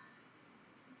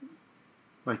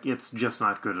 like, it's just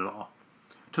not good at all.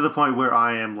 To the point where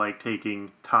I am, like,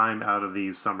 taking time out of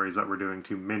these summaries that we're doing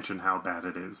to mention how bad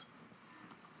it is.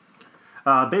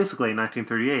 Basically, in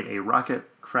 1938, a rocket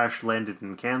crash landed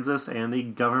in Kansas, and the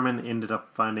government ended up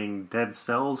finding dead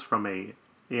cells from a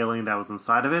alien that was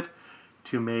inside of it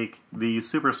to make the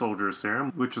Super Soldier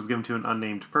Serum, which was given to an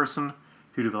unnamed person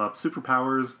who developed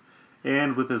superpowers,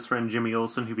 and with his friend Jimmy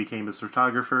Olsen, who became his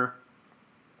photographer.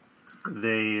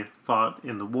 They fought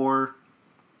in the war,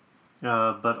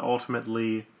 but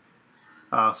ultimately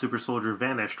Super Soldier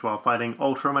vanished while fighting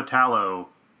Ultra Metallo,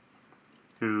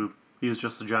 who he's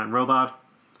just a giant robot.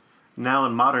 Now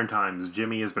in modern times,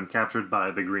 Jimmy has been captured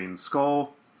by the Green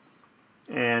Skull,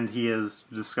 and he has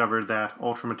discovered that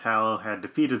Ultra Metallo had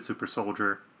defeated Super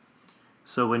Soldier.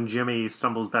 So when Jimmy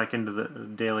stumbles back into the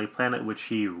Daily Planet, which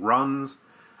he runs,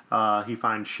 he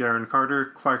finds Sharon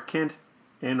Carter, Clark Kent,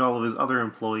 and all of his other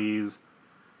employees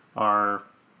are,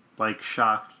 like,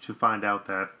 shocked to find out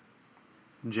that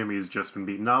Jimmy's just been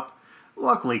beaten up.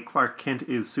 Luckily, Clark Kent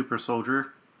is Super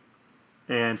Soldier,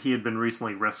 and he had been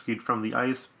recently rescued from the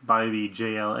ice by the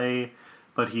JLA,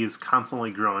 but he is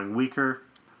constantly growing weaker.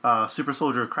 Super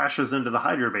Soldier crashes into the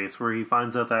Hydra base, where he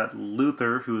finds out that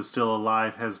Luthor, who is still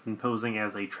alive, has been posing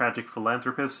as a tragic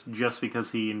philanthropist just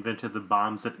because he invented the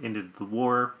bombs that ended the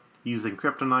war using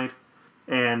kryptonite,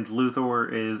 and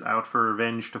Luthor is out for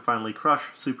revenge to finally crush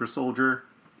Super Soldier.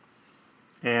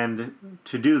 And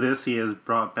to do this, he has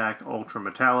brought back Ultra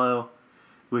Metallo,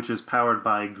 which is powered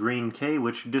by Green K,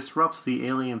 which disrupts the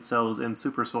alien cells in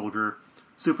Super Soldier.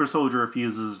 Super Soldier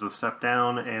refuses to step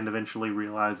down and eventually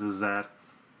realizes that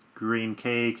Green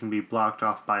K can be blocked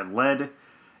off by lead,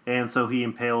 and so he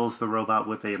impales the robot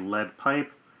with a lead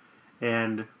pipe,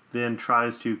 and then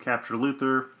tries to capture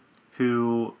Luthor,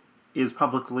 who is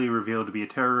publicly revealed to be a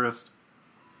terrorist,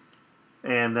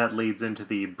 and that leads into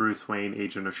the Bruce Wayne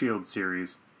Agent of S.H.I.E.L.D.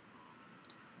 series.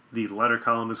 The letter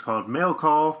column is called Mail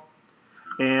Call,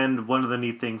 and one of the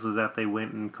neat things is that they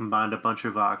went and combined a bunch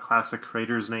of classic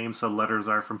creators' names, so letters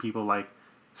are from people like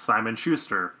Simon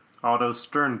Schuster, Otto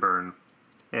Sternburn,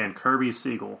 and Kirby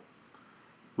Siegel,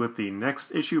 with the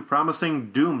next issue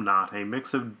promising Doomknot, a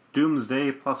mix of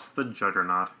Doomsday plus the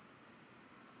Juggernaut.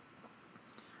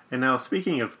 And now,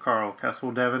 speaking of Carl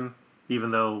Kessel, Devin,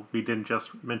 even though we didn't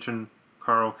just mention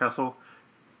Carl Kessel,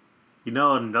 you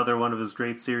know another one of his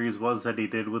great series was that he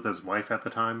did with his wife at the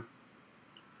time?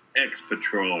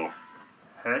 X-Patrol.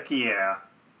 Heck yeah.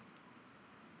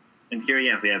 And here,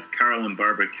 we have Carl and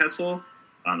Barbara Kessel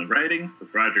on the writing,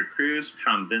 with Roger Cruz,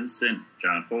 Tom Vincent,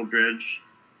 John Holdridge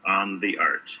on the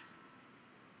art.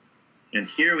 And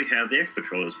here we have the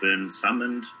X-Patrol has been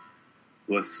summoned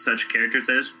with such characters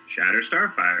as Shatter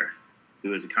Starfire,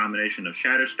 who is a combination of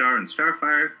Shatterstar and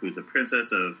Starfire, who is a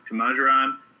princess of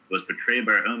Kamajuran, was betrayed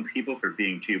by our own people for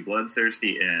being too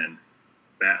bloodthirsty and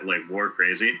war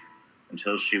crazy,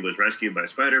 until she was rescued by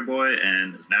Spider-Boy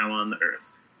and is now on the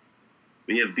Earth.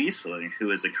 We have Beastling,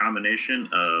 who is a combination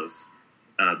of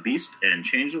Beast and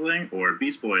Changeling, or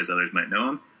Beast Boy as others might know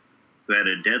him, who had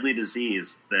a deadly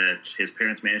disease that his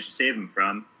parents managed to save him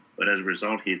from, but as a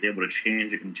result, he is able to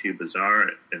change into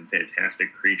bizarre and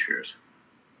fantastic creatures.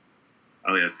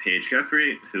 We have Paige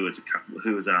Guthrie, who is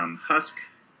Husk,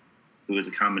 who is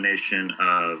a combination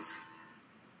of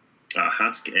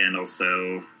Husk and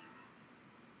also...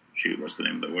 what's the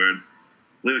name of the word?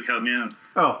 Luke, help me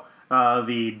out.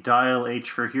 The Dial H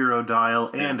for Hero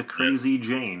Dial and Crazy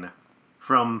Jane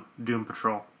from Doom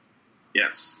Patrol.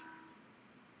 Yes.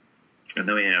 And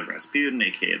then we have Rasputin,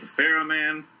 a.k.a. the Pharaoh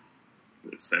Man.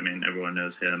 Everyone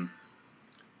knows him.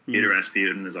 Peter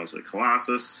Rasputin is also a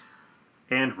Colossus.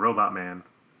 And Robot Man.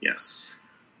 Yes.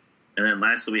 And then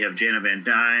lastly, we have Jana Van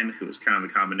Dyne, who is kind of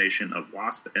a combination of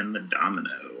Wasp and the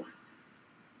Domino.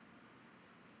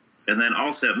 And then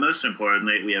also, most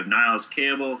importantly, we have Niles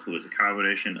Cable, who is a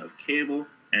combination of Cable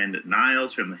and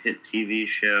Niles from the hit TV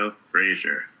show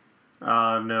Frasier.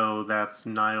 No, that's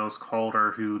Niles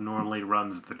Calder, who normally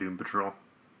runs the Doom Patrol.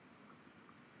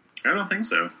 I don't think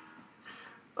so.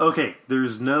 Okay,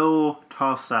 there's no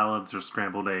tossed salads or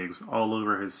scrambled eggs all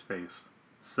over his face.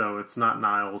 So it's not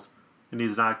Niles, and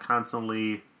he's not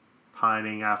constantly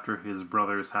pining after his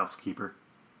brother's housekeeper.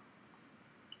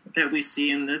 That we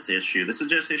see in this issue. This is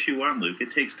just issue 1, Luke.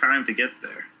 It takes time to get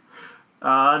there.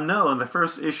 No, in the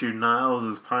first issue, Niles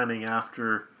is pining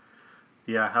after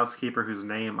the housekeeper whose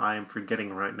name I am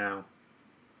forgetting right now.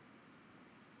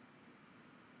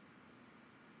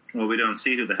 Well, we don't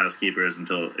see who the housekeeper is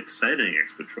until Exciting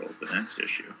X-Patrol, the next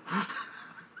issue.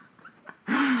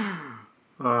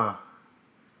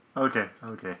 Okay.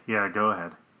 Yeah, go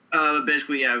ahead.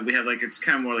 Basically, we have, it's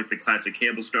kind of more like the classic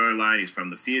Cable storyline. He's from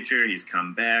the future. He's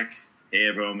come back. Hey,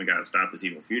 everyone, we gotta stop this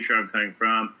evil future I'm coming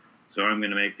from. So I'm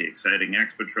gonna make the Exciting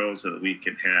X-Patrol so that we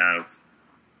can have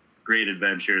great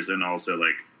adventures and also,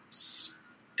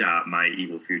 stop my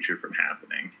evil future from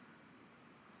happening.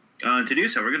 To do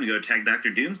so, we're going to go attack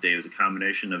Dr. Doomsday, who's a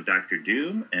combination of Dr.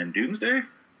 Doom and Doomsday.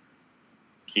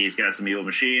 He's got some evil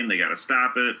machine. They got to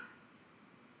stop it.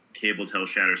 Cable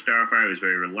tells Shatter Starfire, who's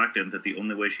very reluctant, that the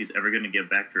only way she's ever going to get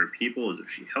back to her people is if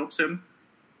she helps him.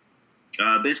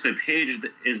 Basically, Paige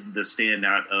is the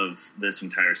standout of this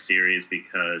entire series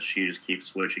because she just keeps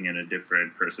switching into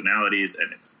different personalities,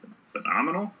 and it's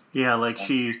phenomenal. Yeah,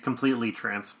 she completely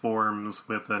transforms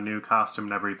with a new costume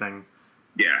and everything.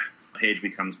 Yeah. Paige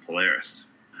becomes Polaris.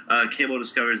 Cable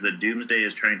discovers that Doomsday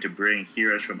is trying to bring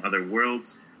heroes from other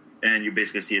worlds, and you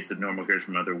basically see it's the normal heroes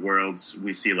from other worlds.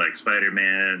 We see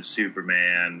Spider-Man,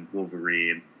 Superman,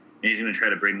 Wolverine, and he's going to try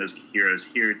to bring those heroes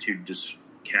here to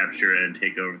capture and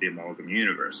take over the Amalgam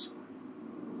Universe.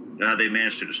 They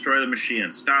manage to destroy the machine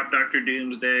and stop Dr.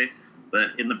 Doomsday,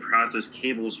 but in the process,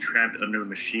 Cable is trapped under the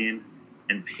machine,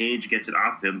 and Paige gets it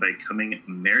off him by becoming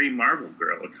Mary Marvel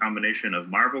Girl, a combination of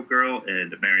Marvel Girl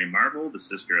and Mary Marvel, the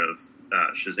sister of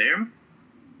Shazam.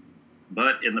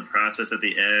 But in the process, at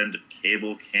the end,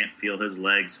 Cable can't feel his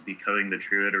legs, becoming the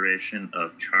true iteration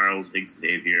of Charles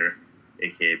Xavier,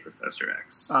 a.k.a. Professor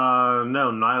X.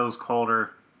 No, Niles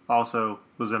Calder also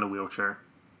was in a wheelchair.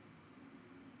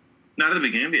 Not at the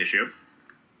beginning of the issue.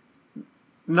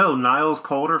 No, Niles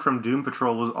Calder from Doom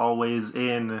Patrol was always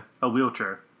in a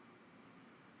wheelchair.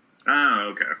 Oh,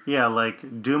 okay. Yeah,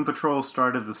 Doom Patrol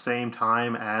started the same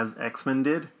time as X-Men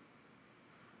did.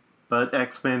 But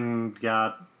X-Men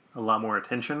got a lot more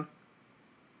attention.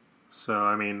 So,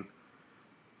 I mean,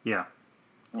 yeah.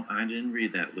 Well, I didn't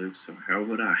read that, Luke, so how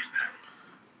would I?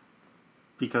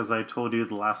 Because I told you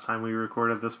the last time we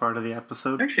recorded this part of the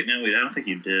episode. Actually, no, I don't think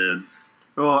you did.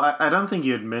 Well, I don't think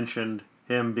you had mentioned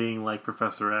him being like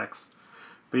Professor X.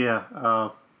 But yeah,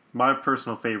 my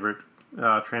personal favorite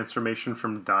transformation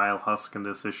from Dial Husk in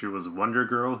this issue was Wonder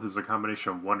Girl, who's a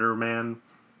combination of Wonder Man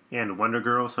and Wonder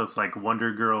Girl. So it's like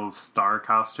Wonder Girl's star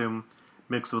costume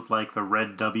mixed with like the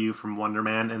red W from Wonder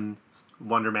Man and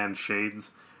Wonder Man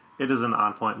shades. It is an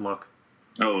on-point look.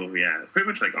 Oh, yeah. Pretty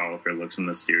much like all of her looks in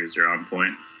this series are on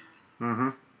point. Mm-hmm.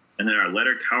 And then our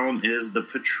letter column is the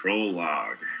patrol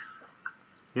log.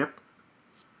 Yep.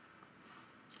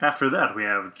 After that, we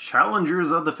have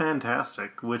Challengers of the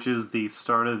Fantastic, which is the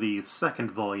start of the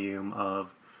second volume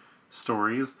of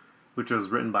stories, which was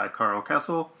written by Carl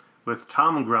Kessel, with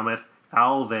Tom Grummett,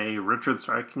 Al Vey, Richard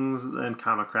Strikings and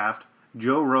Comicraft,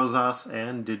 Joe Rosas,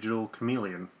 and Digital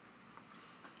Chameleon.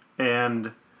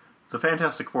 And the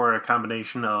Fantastic Four are a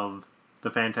combination of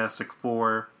the Fantastic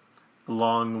Four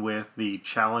along with the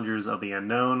Challengers of the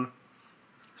Unknown.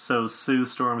 So Sue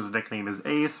Storm's nickname is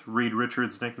Ace, Reed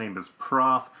Richards' nickname is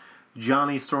Prof,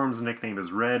 Johnny Storm's nickname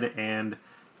is Red, and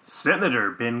Senator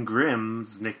Ben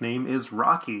Grimm's nickname is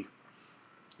Rocky.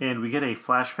 And we get a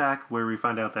flashback where we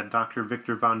find out that Dr.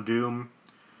 Victor Von Doom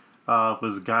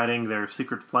was guiding their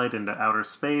secret flight into outer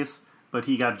space, but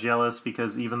he got jealous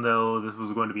because even though this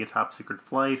was going to be a top secret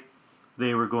flight,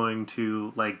 they were going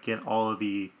to like get all of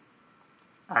the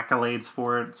accolades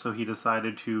for it, so he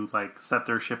decided to like set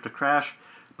their ship to crash.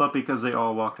 But because they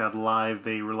all walked out alive,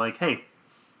 they were like, hey,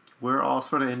 we're all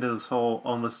sort of into this whole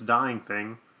almost dying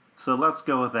thing, so let's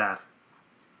go with that.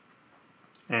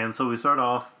 And so we start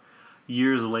off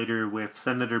years later with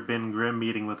Senator Ben Grimm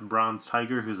meeting with Bronze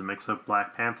Tiger, who's a mix of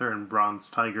Black Panther and Bronze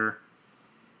Tiger,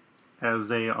 as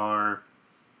they are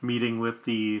meeting with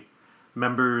the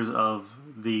members of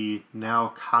the now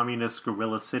communist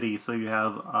Gorilla City. So you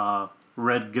have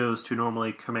Red Ghost, who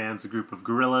normally commands a group of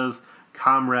gorillas,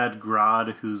 Comrade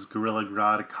Grodd, who's Gorilla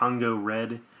Grodd, Congo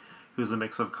Red, who's a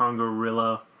mix of Congo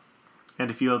Gorilla, and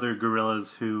a few other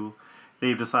gorillas who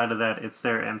they've decided that it's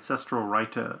their ancestral right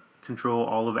to control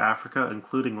all of Africa,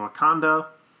 including Wakanda.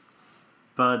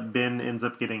 But Ben ends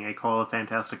up getting a call of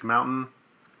Fantastic Mountain,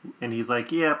 and he's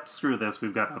like, yep, screw this,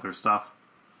 we've got other stuff.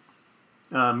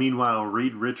 Meanwhile,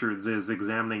 Reed Richards is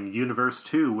examining Universe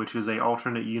 2, which is a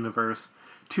alternate universe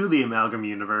to the Amalgam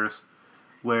Universe,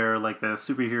 where like the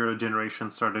superhero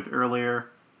generation started earlier,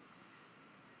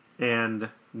 and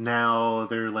now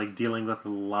they're like dealing with a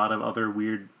lot of other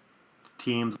weird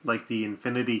teams, like the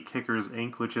Infinity Kickers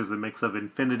Inc., which is a mix of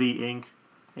Infinity Inc.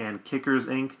 and Kickers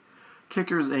Inc.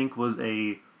 Kickers Inc. was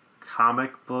a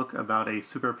comic book about a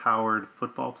superpowered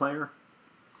football player.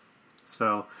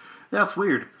 So, that's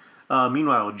weird.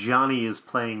 Meanwhile, Johnny is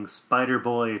playing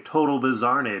Spider-Boy Total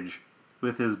Bizarnage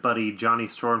with his buddy Johnny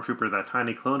Stormtrooper, that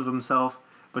tiny clone of himself,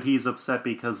 but he's upset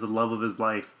because the love of his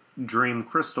life, Dream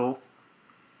Crystal,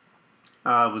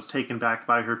 was taken back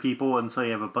by her people, and so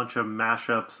you have a bunch of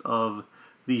mashups of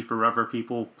the Forever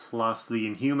People plus the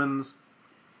Inhumans.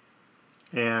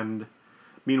 And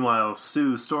meanwhile,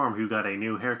 Sue Storm, who got a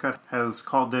new haircut, has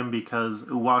called them because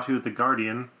Uatu the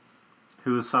Guardian,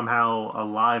 who is somehow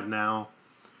alive now,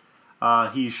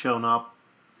 he's shown up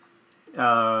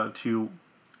to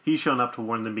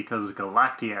warn them because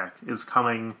Galactiac is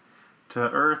coming to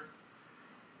Earth.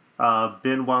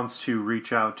 Ben wants to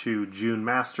reach out to June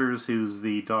Masters, who's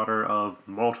the daughter of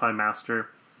Multi-Master.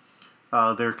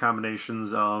 They're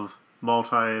combinations of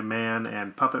Multi-Man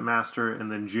and Puppet Master,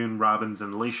 and then June Robbins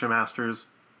and Alicia Masters.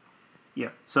 Yeah,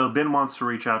 so Ben wants to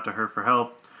reach out to her for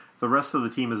help. The rest of the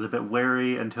team is a bit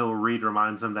wary until Reed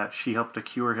reminds them that she helped to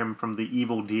cure him from the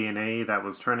evil DNA that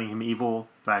was turning him evil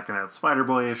back in that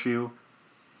Spider-Boy issue.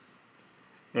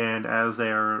 And as they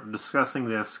are discussing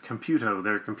this, Computo,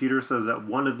 their computer, says that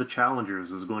one of the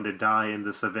challengers is going to die in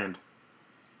this event.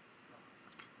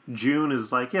 June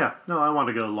is like, yeah, no, I want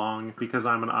to go along because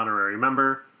I'm an honorary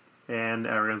member. And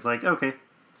everyone's like, okay.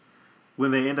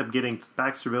 When they end up getting to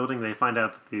Baxter Building, they find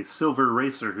out that the Silver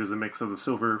Racer, who's a mix of the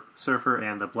Silver Surfer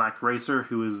and the Black Racer,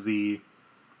 who is the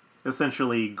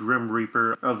essentially Grim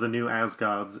Reaper of the new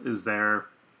Asgods, is there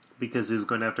because he's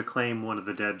going to have to claim one of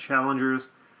the dead challengers.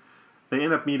 They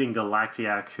end up meeting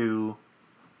Galactiac, who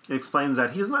explains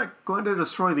that he's not going to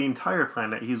destroy the entire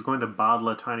planet, he's going to bottle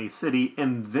a tiny city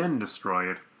and then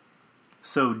destroy it.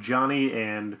 So Johnny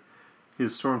and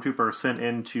his Stormtrooper are sent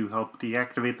in to help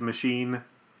deactivate the machine,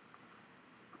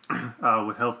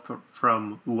 with help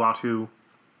from Uatu.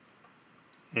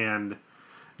 And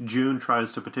June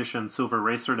tries to petition Silver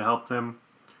Racer to help them,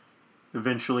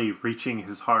 eventually reaching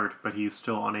his heart, but he's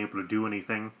still unable to do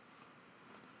anything.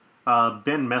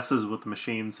 Ben messes with the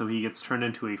machine, so he gets turned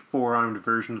into a four-armed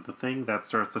version of the Thing that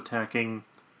starts attacking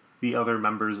the other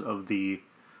members of the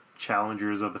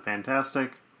Challengers of the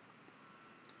Fantastic.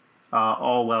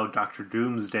 All while Dr.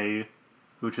 Doomsday,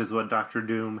 which is what Dr.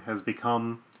 Doom has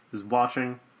become, is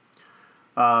watching.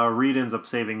 Reed ends up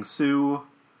saving Sue,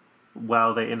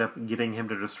 while they end up getting him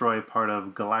to destroy part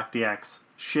of Galactiac's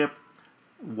ship,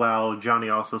 while Johnny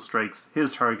also strikes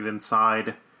his target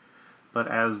inside. But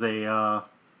as they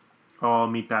all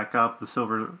meet back up, the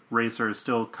Silver Racer has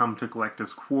still come to collect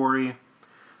his quarry.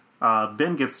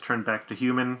 Ben gets turned back to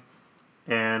human,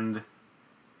 and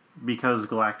because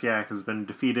Galactiac has been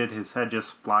defeated, his head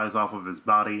just flies off of his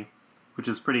body, which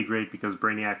is pretty great because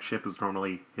Brainiac's ship is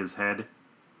normally his head,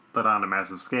 but on a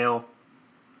massive scale.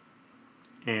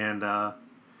 And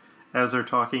as they're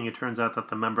talking, it turns out that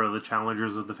the member of the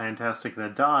Challengers of the Fantastic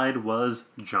that died was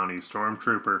Johnny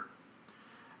Stormtrooper.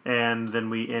 And then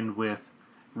we end with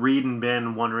Reed and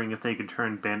Ben wondering if they could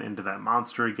turn Ben into that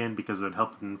monster again because it would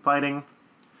help them in fighting.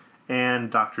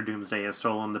 And Dr. Doomsday has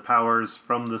stolen the powers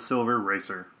from the Silver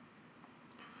Racer.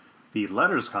 The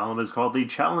letters column is called the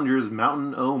Challengers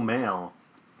Mountain O Mail.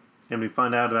 And we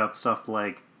find out about stuff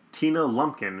like Tina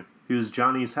Lumpkin, who's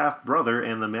Johnny's half-brother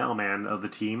and the mailman of the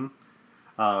team.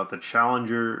 The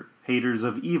Challenger Haters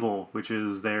of Evil, which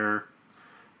is their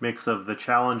mix of the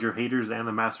Challenger Haters and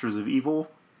the Masters of Evil.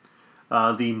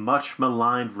 The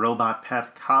much-maligned robot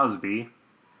Pat Cosby.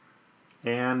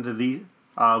 And we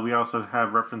also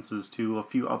have references to a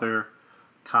few other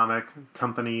comic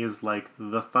companies like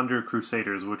the Thunder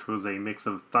Crusaders, which was a mix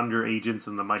of Thunder Agents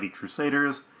and the Mighty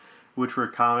Crusaders, which were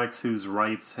comics whose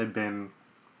rights had been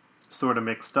sort of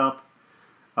mixed up.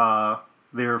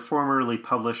 They were formerly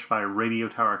published by Radio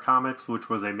Tower Comics, which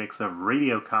was a mix of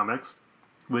Radio Comics,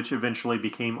 which eventually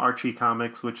became Archie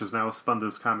Comics, which has now spun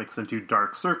those comics into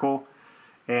Dark Circle,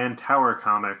 and Tower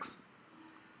Comics.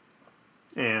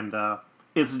 And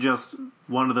it's just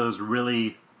one of those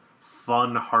really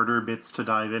fun, harder bits to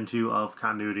dive into of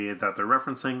continuity that they're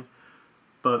referencing.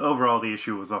 But overall, the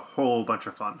issue was a whole bunch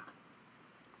of fun.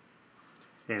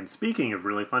 And speaking of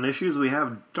really fun issues, we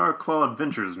have Dark Claw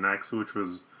Adventures next, which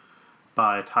was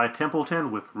by Ty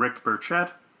Templeton with Rick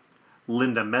Burchett,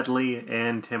 Linda Medley,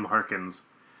 and Tim Harkins.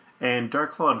 And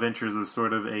Dark Claw Adventures is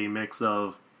sort of a mix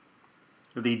of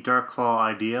the Dark Claw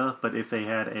idea, but if they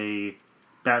had a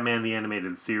Batman the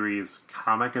Animated Series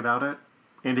comic about it.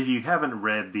 And if you haven't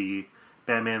read the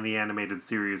Batman the Animated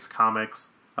Series comics,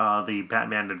 the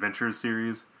Batman Adventures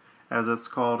series, as it's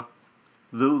called,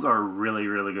 those are really,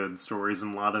 really good stories,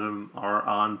 and a lot of them are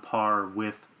on par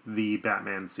with the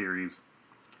Batman series.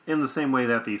 In the same way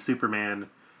that the Superman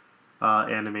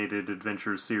Animated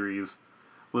Adventures series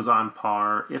was on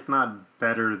par, if not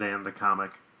better than the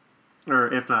comic,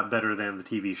 or if not better than the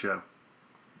TV show.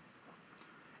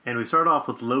 And we start off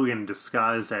with Logan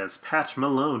disguised as Patch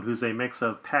Malone, who's a mix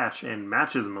of Patch and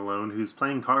Matches Malone, who's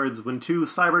playing cards when two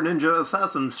cyber ninja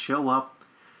assassins show up.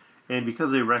 And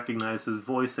because they recognize his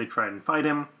voice, they try and fight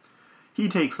him. He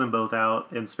takes them both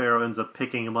out, and Sparrow ends up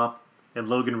picking him up. And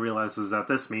Logan realizes that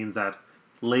this means that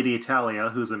Lady Talia,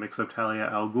 who's a mix of Talia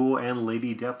al Ghul and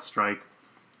Lady Deathstrike,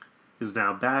 is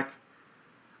now back.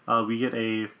 We get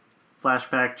a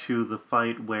flashback to the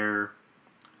fight where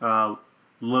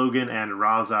Logan and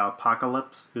Ra's al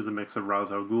Apocalypse, who's a mix of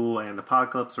Ra's al Ghul and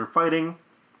Apocalypse, are fighting.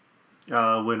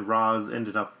 When Ra's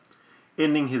ended up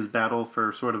ending his battle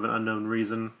for sort of an unknown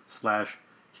reason,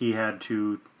 / he had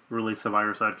to release a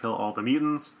virus that would kill all the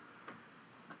mutants.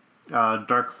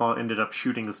 Darkclaw ended up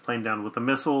shooting his plane down with a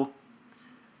missile,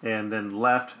 and then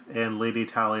left, and Lady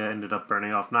Talia ended up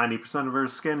burning off 90% of her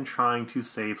skin trying to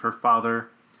save her father,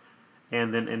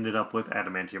 and then ended up with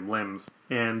adamantium limbs.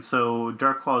 And so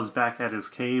Darkclaw is back at his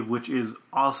cave, which is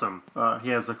awesome. He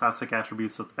has the classic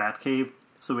attributes of the Batcave.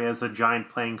 So he has a giant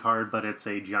playing card, but it's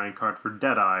a giant card for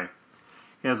Deadeye.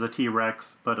 He has a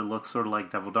T-Rex, but it looks sort of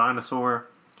like Devil Dinosaur.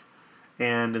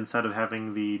 And instead of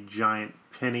having the giant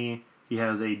penny, he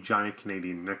has a giant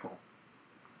Canadian nickel.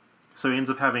 So he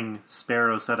ends up having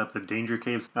Sparrow set up the Danger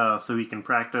Caves so he can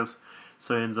practice.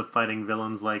 So he ends up fighting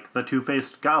villains like the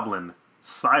Two-Faced Goblin,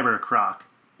 Cybercroc,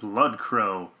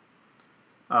 Bloodcrow,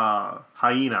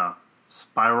 Hyena,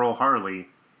 Spiral Harley,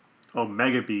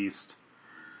 Omega Beast.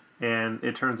 And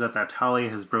it turns out that Talia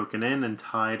has broken in and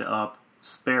tied up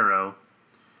Sparrow.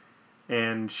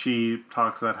 And she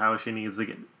talks about how she needs to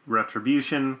get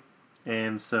retribution.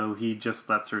 And so he just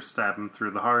lets her stab him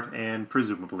through the heart and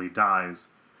presumably dies.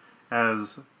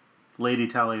 As Lady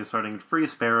Talia is starting to free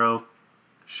Sparrow,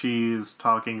 she's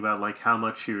talking about like how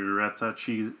much she regrets that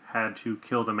she had to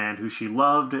kill the man who she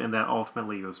loved, and that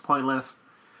ultimately it was pointless.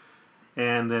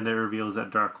 And then it reveals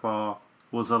that Darklaw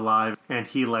was alive, and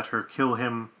he let her kill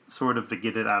him, sort of to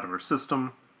get it out of her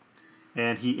system.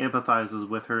 And he empathizes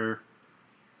with her,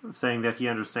 saying that he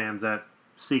understands that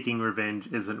seeking revenge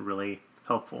isn't really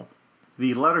helpful.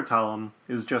 The letter column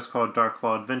is just called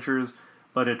Darklaw Adventures,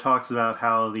 but it talks about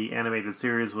how the animated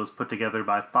series was put together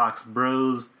by Fox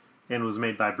Bros and was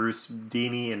made by Bruce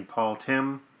Dini and Paul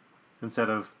Tim instead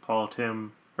of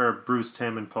Bruce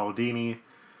Timm and Paul Dini.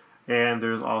 And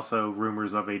there's also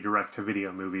rumors of a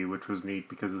direct-to-video movie, which was neat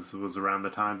because this was around the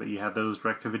time that you had those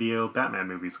direct-to-video Batman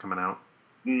movies coming out.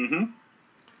 Mm-hmm.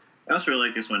 I also really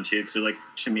like this one, too, because it,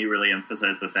 to me, really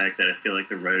emphasized the fact that I feel like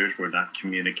the writers were not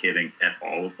communicating at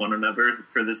all with one another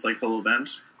for this, whole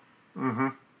event. Mm-hmm.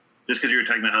 Just because you were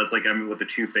talking about how it's with the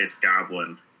Two-Faced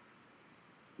Goblin,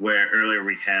 where earlier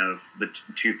we have the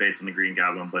Two-Face and the Green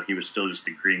Goblin, but he was still just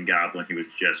the Green Goblin. He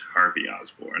was just Harvey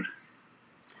Osborn.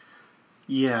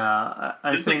 Yeah,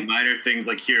 I think minor things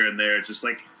here and there. It's just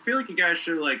I feel like you guys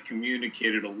should have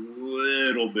communicated a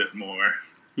little bit more.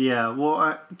 Yeah,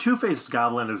 well, Two-Faced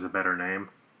Goblin is a better name.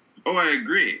 Oh, I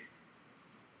agree.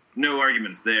 No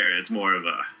arguments there. It's more of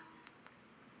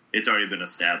it's already been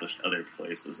established other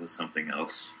places as something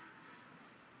else.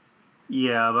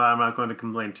 Yeah, but I'm not going to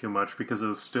complain too much because it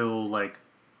was still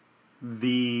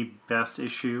the best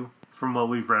issue from what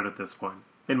we've read at this point,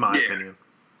 in my opinion.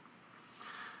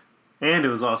 And it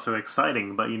was also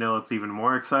exciting, but you know what's even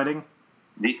more exciting?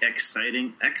 The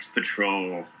exciting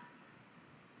X-Patrol.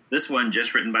 This one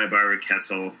just written by Barbara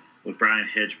Kessel, with Brian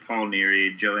Hitch, Paul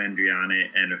Neary, Joe Andriani,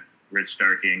 and Rich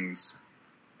Starkings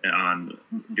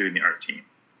doing the art team.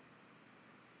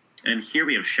 And here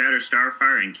we have Shatter,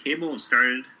 Starfire, and Cable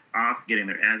started off getting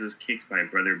their asses kicked by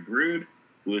Brother Brood,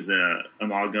 who is an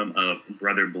amalgam of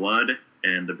Brother Blood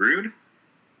and the Brood.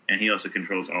 And he also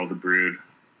controls all the Brood,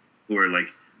 who are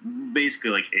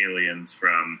basically aliens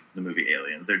from the movie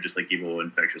Aliens. They're just evil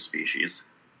infectious species.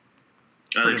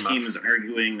 The team is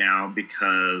arguing now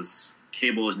because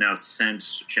Cable has now sent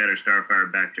Shatter Starfire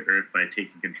back to Earth by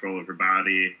taking control of her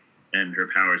body and her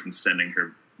powers and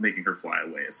making her fly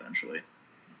away, essentially.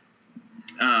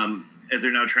 As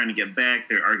they're now trying to get back,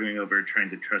 they're arguing over trying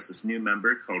to trust this new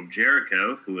member called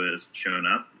Jericho, who has shown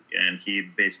up, and he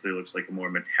basically looks like a more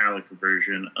metallic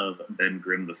version of Ben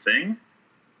Grimm the Thing.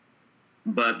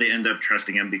 But they end up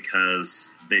trusting him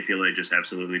because they feel they just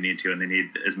absolutely need to, and they need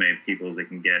as many people as they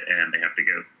can get, and they have to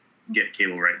go get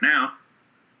Cable right now.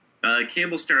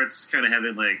 Cable starts kind of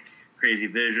having crazy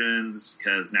visions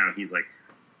because now he's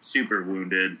super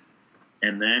wounded,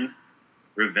 and then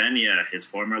Ravenia, his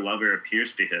former lover,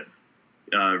 appears to him,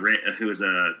 who is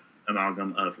a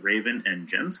amalgam of Raven and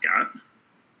Jen Scott.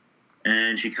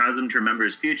 And she causes him to remember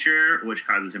his future, which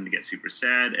causes him to get super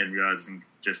sad and realizing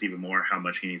just even more how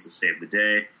much he needs to save the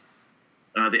day.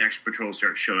 The X-Patrol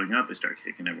start showing up. They start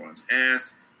kicking everyone's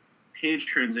ass.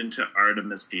 Paige turns into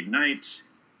Artemis D. Knight.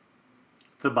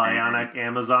 The bionic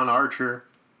Amazon Archer.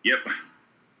 Yep.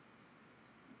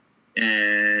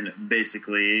 And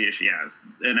basically,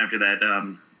 and after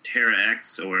that, Terra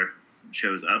X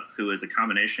shows up, who is a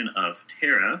combination of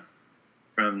Terra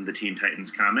from the Teen Titans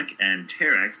comic and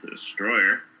Terrax, the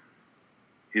Destroyer,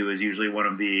 who is usually one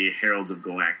of the Heralds of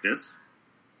Galactus.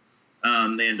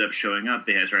 They end up showing up.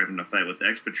 They start having a fight with the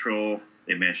X-Patrol.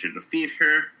 They manage to defeat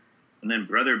her. And then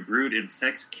Brother Brood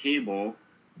infects Cable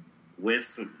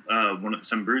with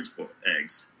some Brood's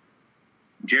eggs.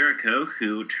 Jericho,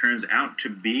 who turns out to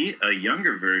be a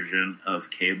younger version of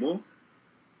Cable,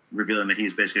 revealing that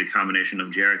he's basically a combination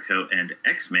of Jericho and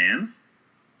X-Man,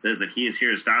 says that he is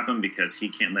here to stop him because he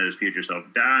can't let his future self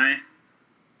die.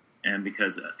 And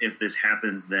because if this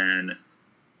happens, then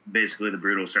basically the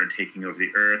Brood will start taking over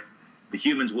the Earth. The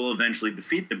humans will eventually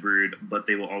defeat the Brood, but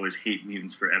they will always hate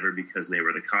mutants forever because they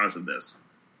were the cause of this.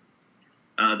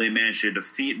 They manage to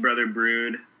defeat Brother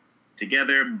Brood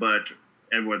together, but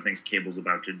everyone thinks Cable's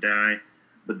about to die.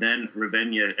 But then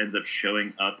Ravenia ends up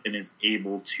showing up and is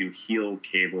able to heal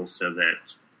Cable so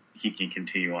that he can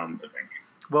continue on living.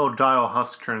 Well, Dial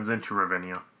Husk turns into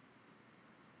Ravenia.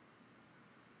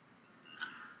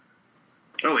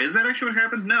 Oh, is that actually what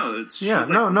happens? No.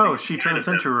 She turns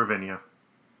into Ravenia.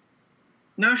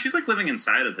 No, she's living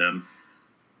inside of him.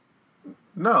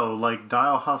 No,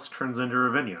 Dial Husk turns into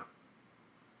Ravenia.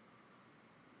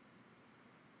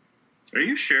 Are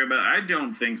you sure about it? I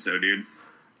don't think so, dude.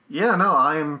 Yeah, no,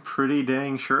 I am pretty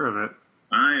dang sure of it.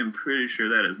 I am pretty sure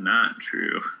that is not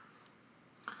true.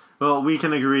 Well, we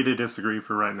can agree to disagree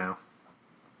for right now.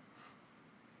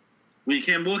 We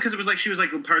can't, well, because it was like she was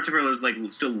like parts of her was like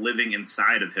still living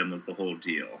inside of him was the whole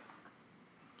deal.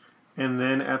 And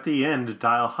then at the end,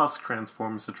 Dial Husk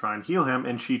transforms to try and heal him,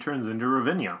 and she turns into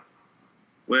Ravinia.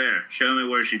 Where? Show me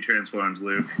where she transforms,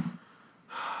 Luke.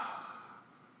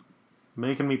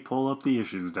 Making me pull up the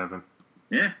issues, Devin.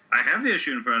 Yeah, I have the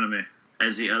issue in front of me.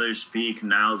 As the others speak,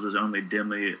 Niles is only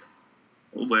dimly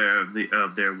aware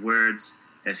of their words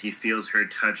as he feels her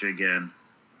touch again.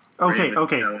 Okay,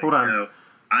 hold on. No,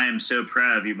 I am so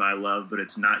proud of you, my love, but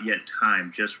it's not yet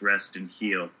time. Just rest and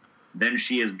heal. Then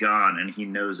she is gone, and he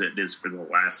knows it is for the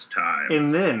last time.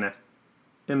 And then,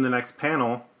 in the next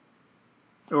panel,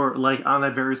 or like on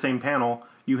that very same panel,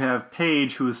 you have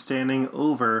Paige who is standing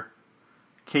over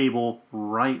Cable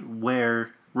right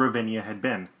where Ravinia had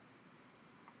been.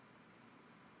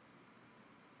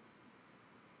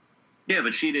 Yeah,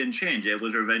 but she didn't change. It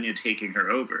was Ravinia taking her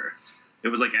over. It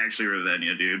was like actually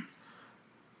Ravinia, dude.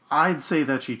 I'd say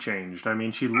that she changed. I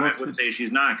mean, she looked... I would say she's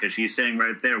not, because she's saying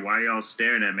right there, why are y'all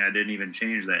staring at me? I didn't even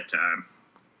change that time.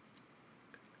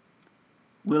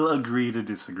 We'll agree to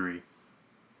disagree.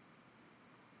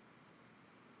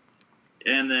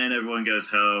 And then everyone goes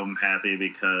home happy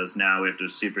because now we have to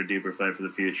super duper fight for the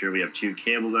future. We have 2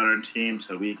 Cables on our team,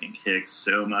 so we can kick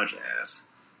so much ass.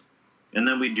 And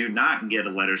then we do not get a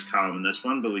letters column in this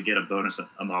one, but we get a bonus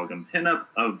amalgam pinup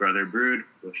of Brother Brood,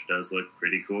 which does look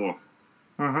pretty cool.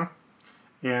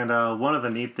 Mm-hmm. And one of the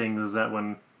neat things is that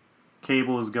when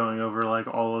Cable is going over like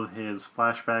all of his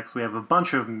flashbacks, we have a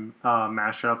bunch of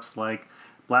mashups like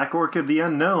Black Orchid the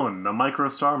Unknown, the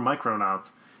Microstar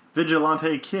Micronauts,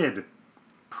 Vigilante Kid,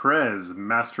 Prez,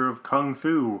 Master of Kung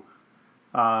Fu,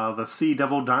 the Sea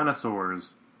Devil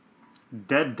Dinosaurs,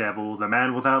 Dead Devil, the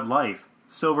Man Without Life,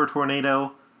 Silver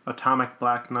Tornado, Atomic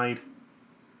Black Knight,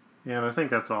 and I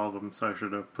think that's all of them, so I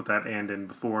should have put that "and" in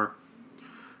before.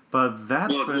 But that...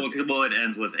 Well, it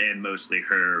ends with "and" mostly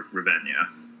her Ravinia.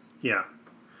 Yeah.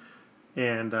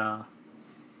 And,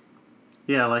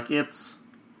 yeah, like, it's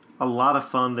a lot of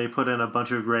fun. They put in a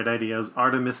bunch of great ideas.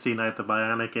 Artemisty Knight, the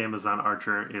Bionic Amazon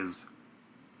Archer, is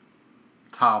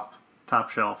top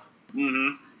shelf.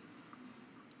 Mm-hmm.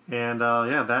 And,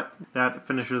 yeah, that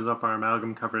finishes up our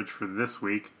amalgam coverage for this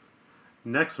week.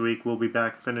 Next week, we'll be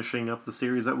back finishing up the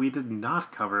series that we did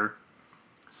not cover.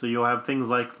 So you'll have things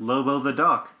like Lobo the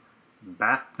Duck,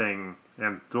 Bat Thing,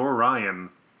 and Thor Ryan,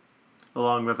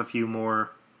 along with a few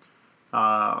more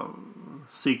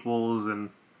sequels and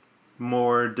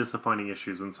more disappointing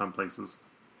issues in some places.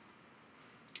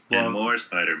 And more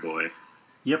Spider-Boy.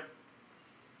 Yep.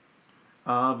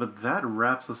 But that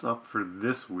wraps us up for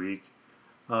this week.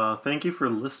 Thank you for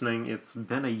listening. It's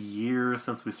been a year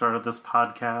since we started this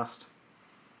podcast.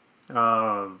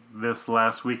 This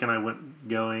last weekend I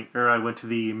went to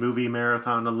the movie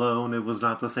marathon alone. It was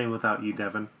not the same without you,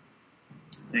 Devin.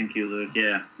 Thank you, Luke.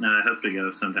 Yeah, no, I hope to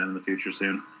go sometime in the future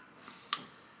soon.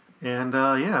 And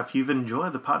yeah, if you've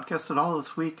enjoyed the podcast at all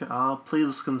this week,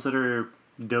 please consider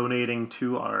donating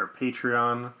to our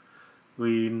Patreon.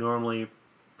 We normally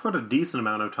put a decent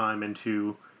amount of time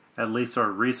into at least our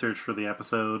research for the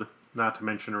episode, not to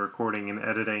mention recording and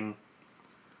editing.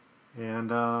 And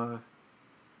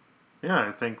yeah,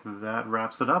 I think that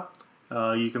wraps it up.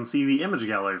 You can see the image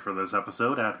gallery for this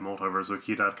episode at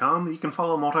multiversewithq.com. You can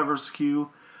follow MultiverseQ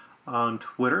on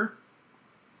Twitter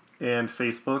and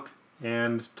Facebook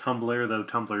and Tumblr, though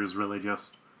Tumblr is really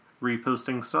just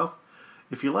reposting stuff.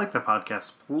 If you like the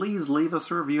podcast, please leave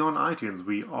us a review on iTunes.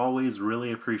 We always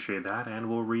really appreciate that, and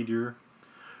we'll read your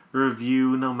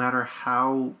review no matter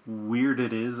how weird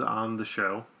it is on the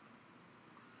show.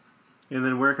 And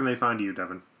then where can they find you,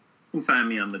 Devin? You can find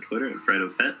me on the Twitter at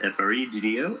FreddoFett,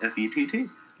 FreddoFett.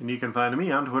 And you can find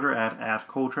me on Twitter at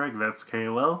Koltreg, that's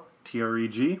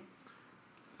KOLTREG.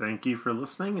 Thank you for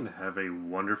listening, and have a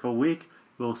wonderful week.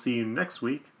 We'll see you next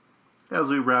week as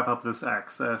we wrap up this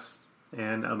Access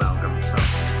and Amalgam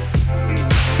stuff.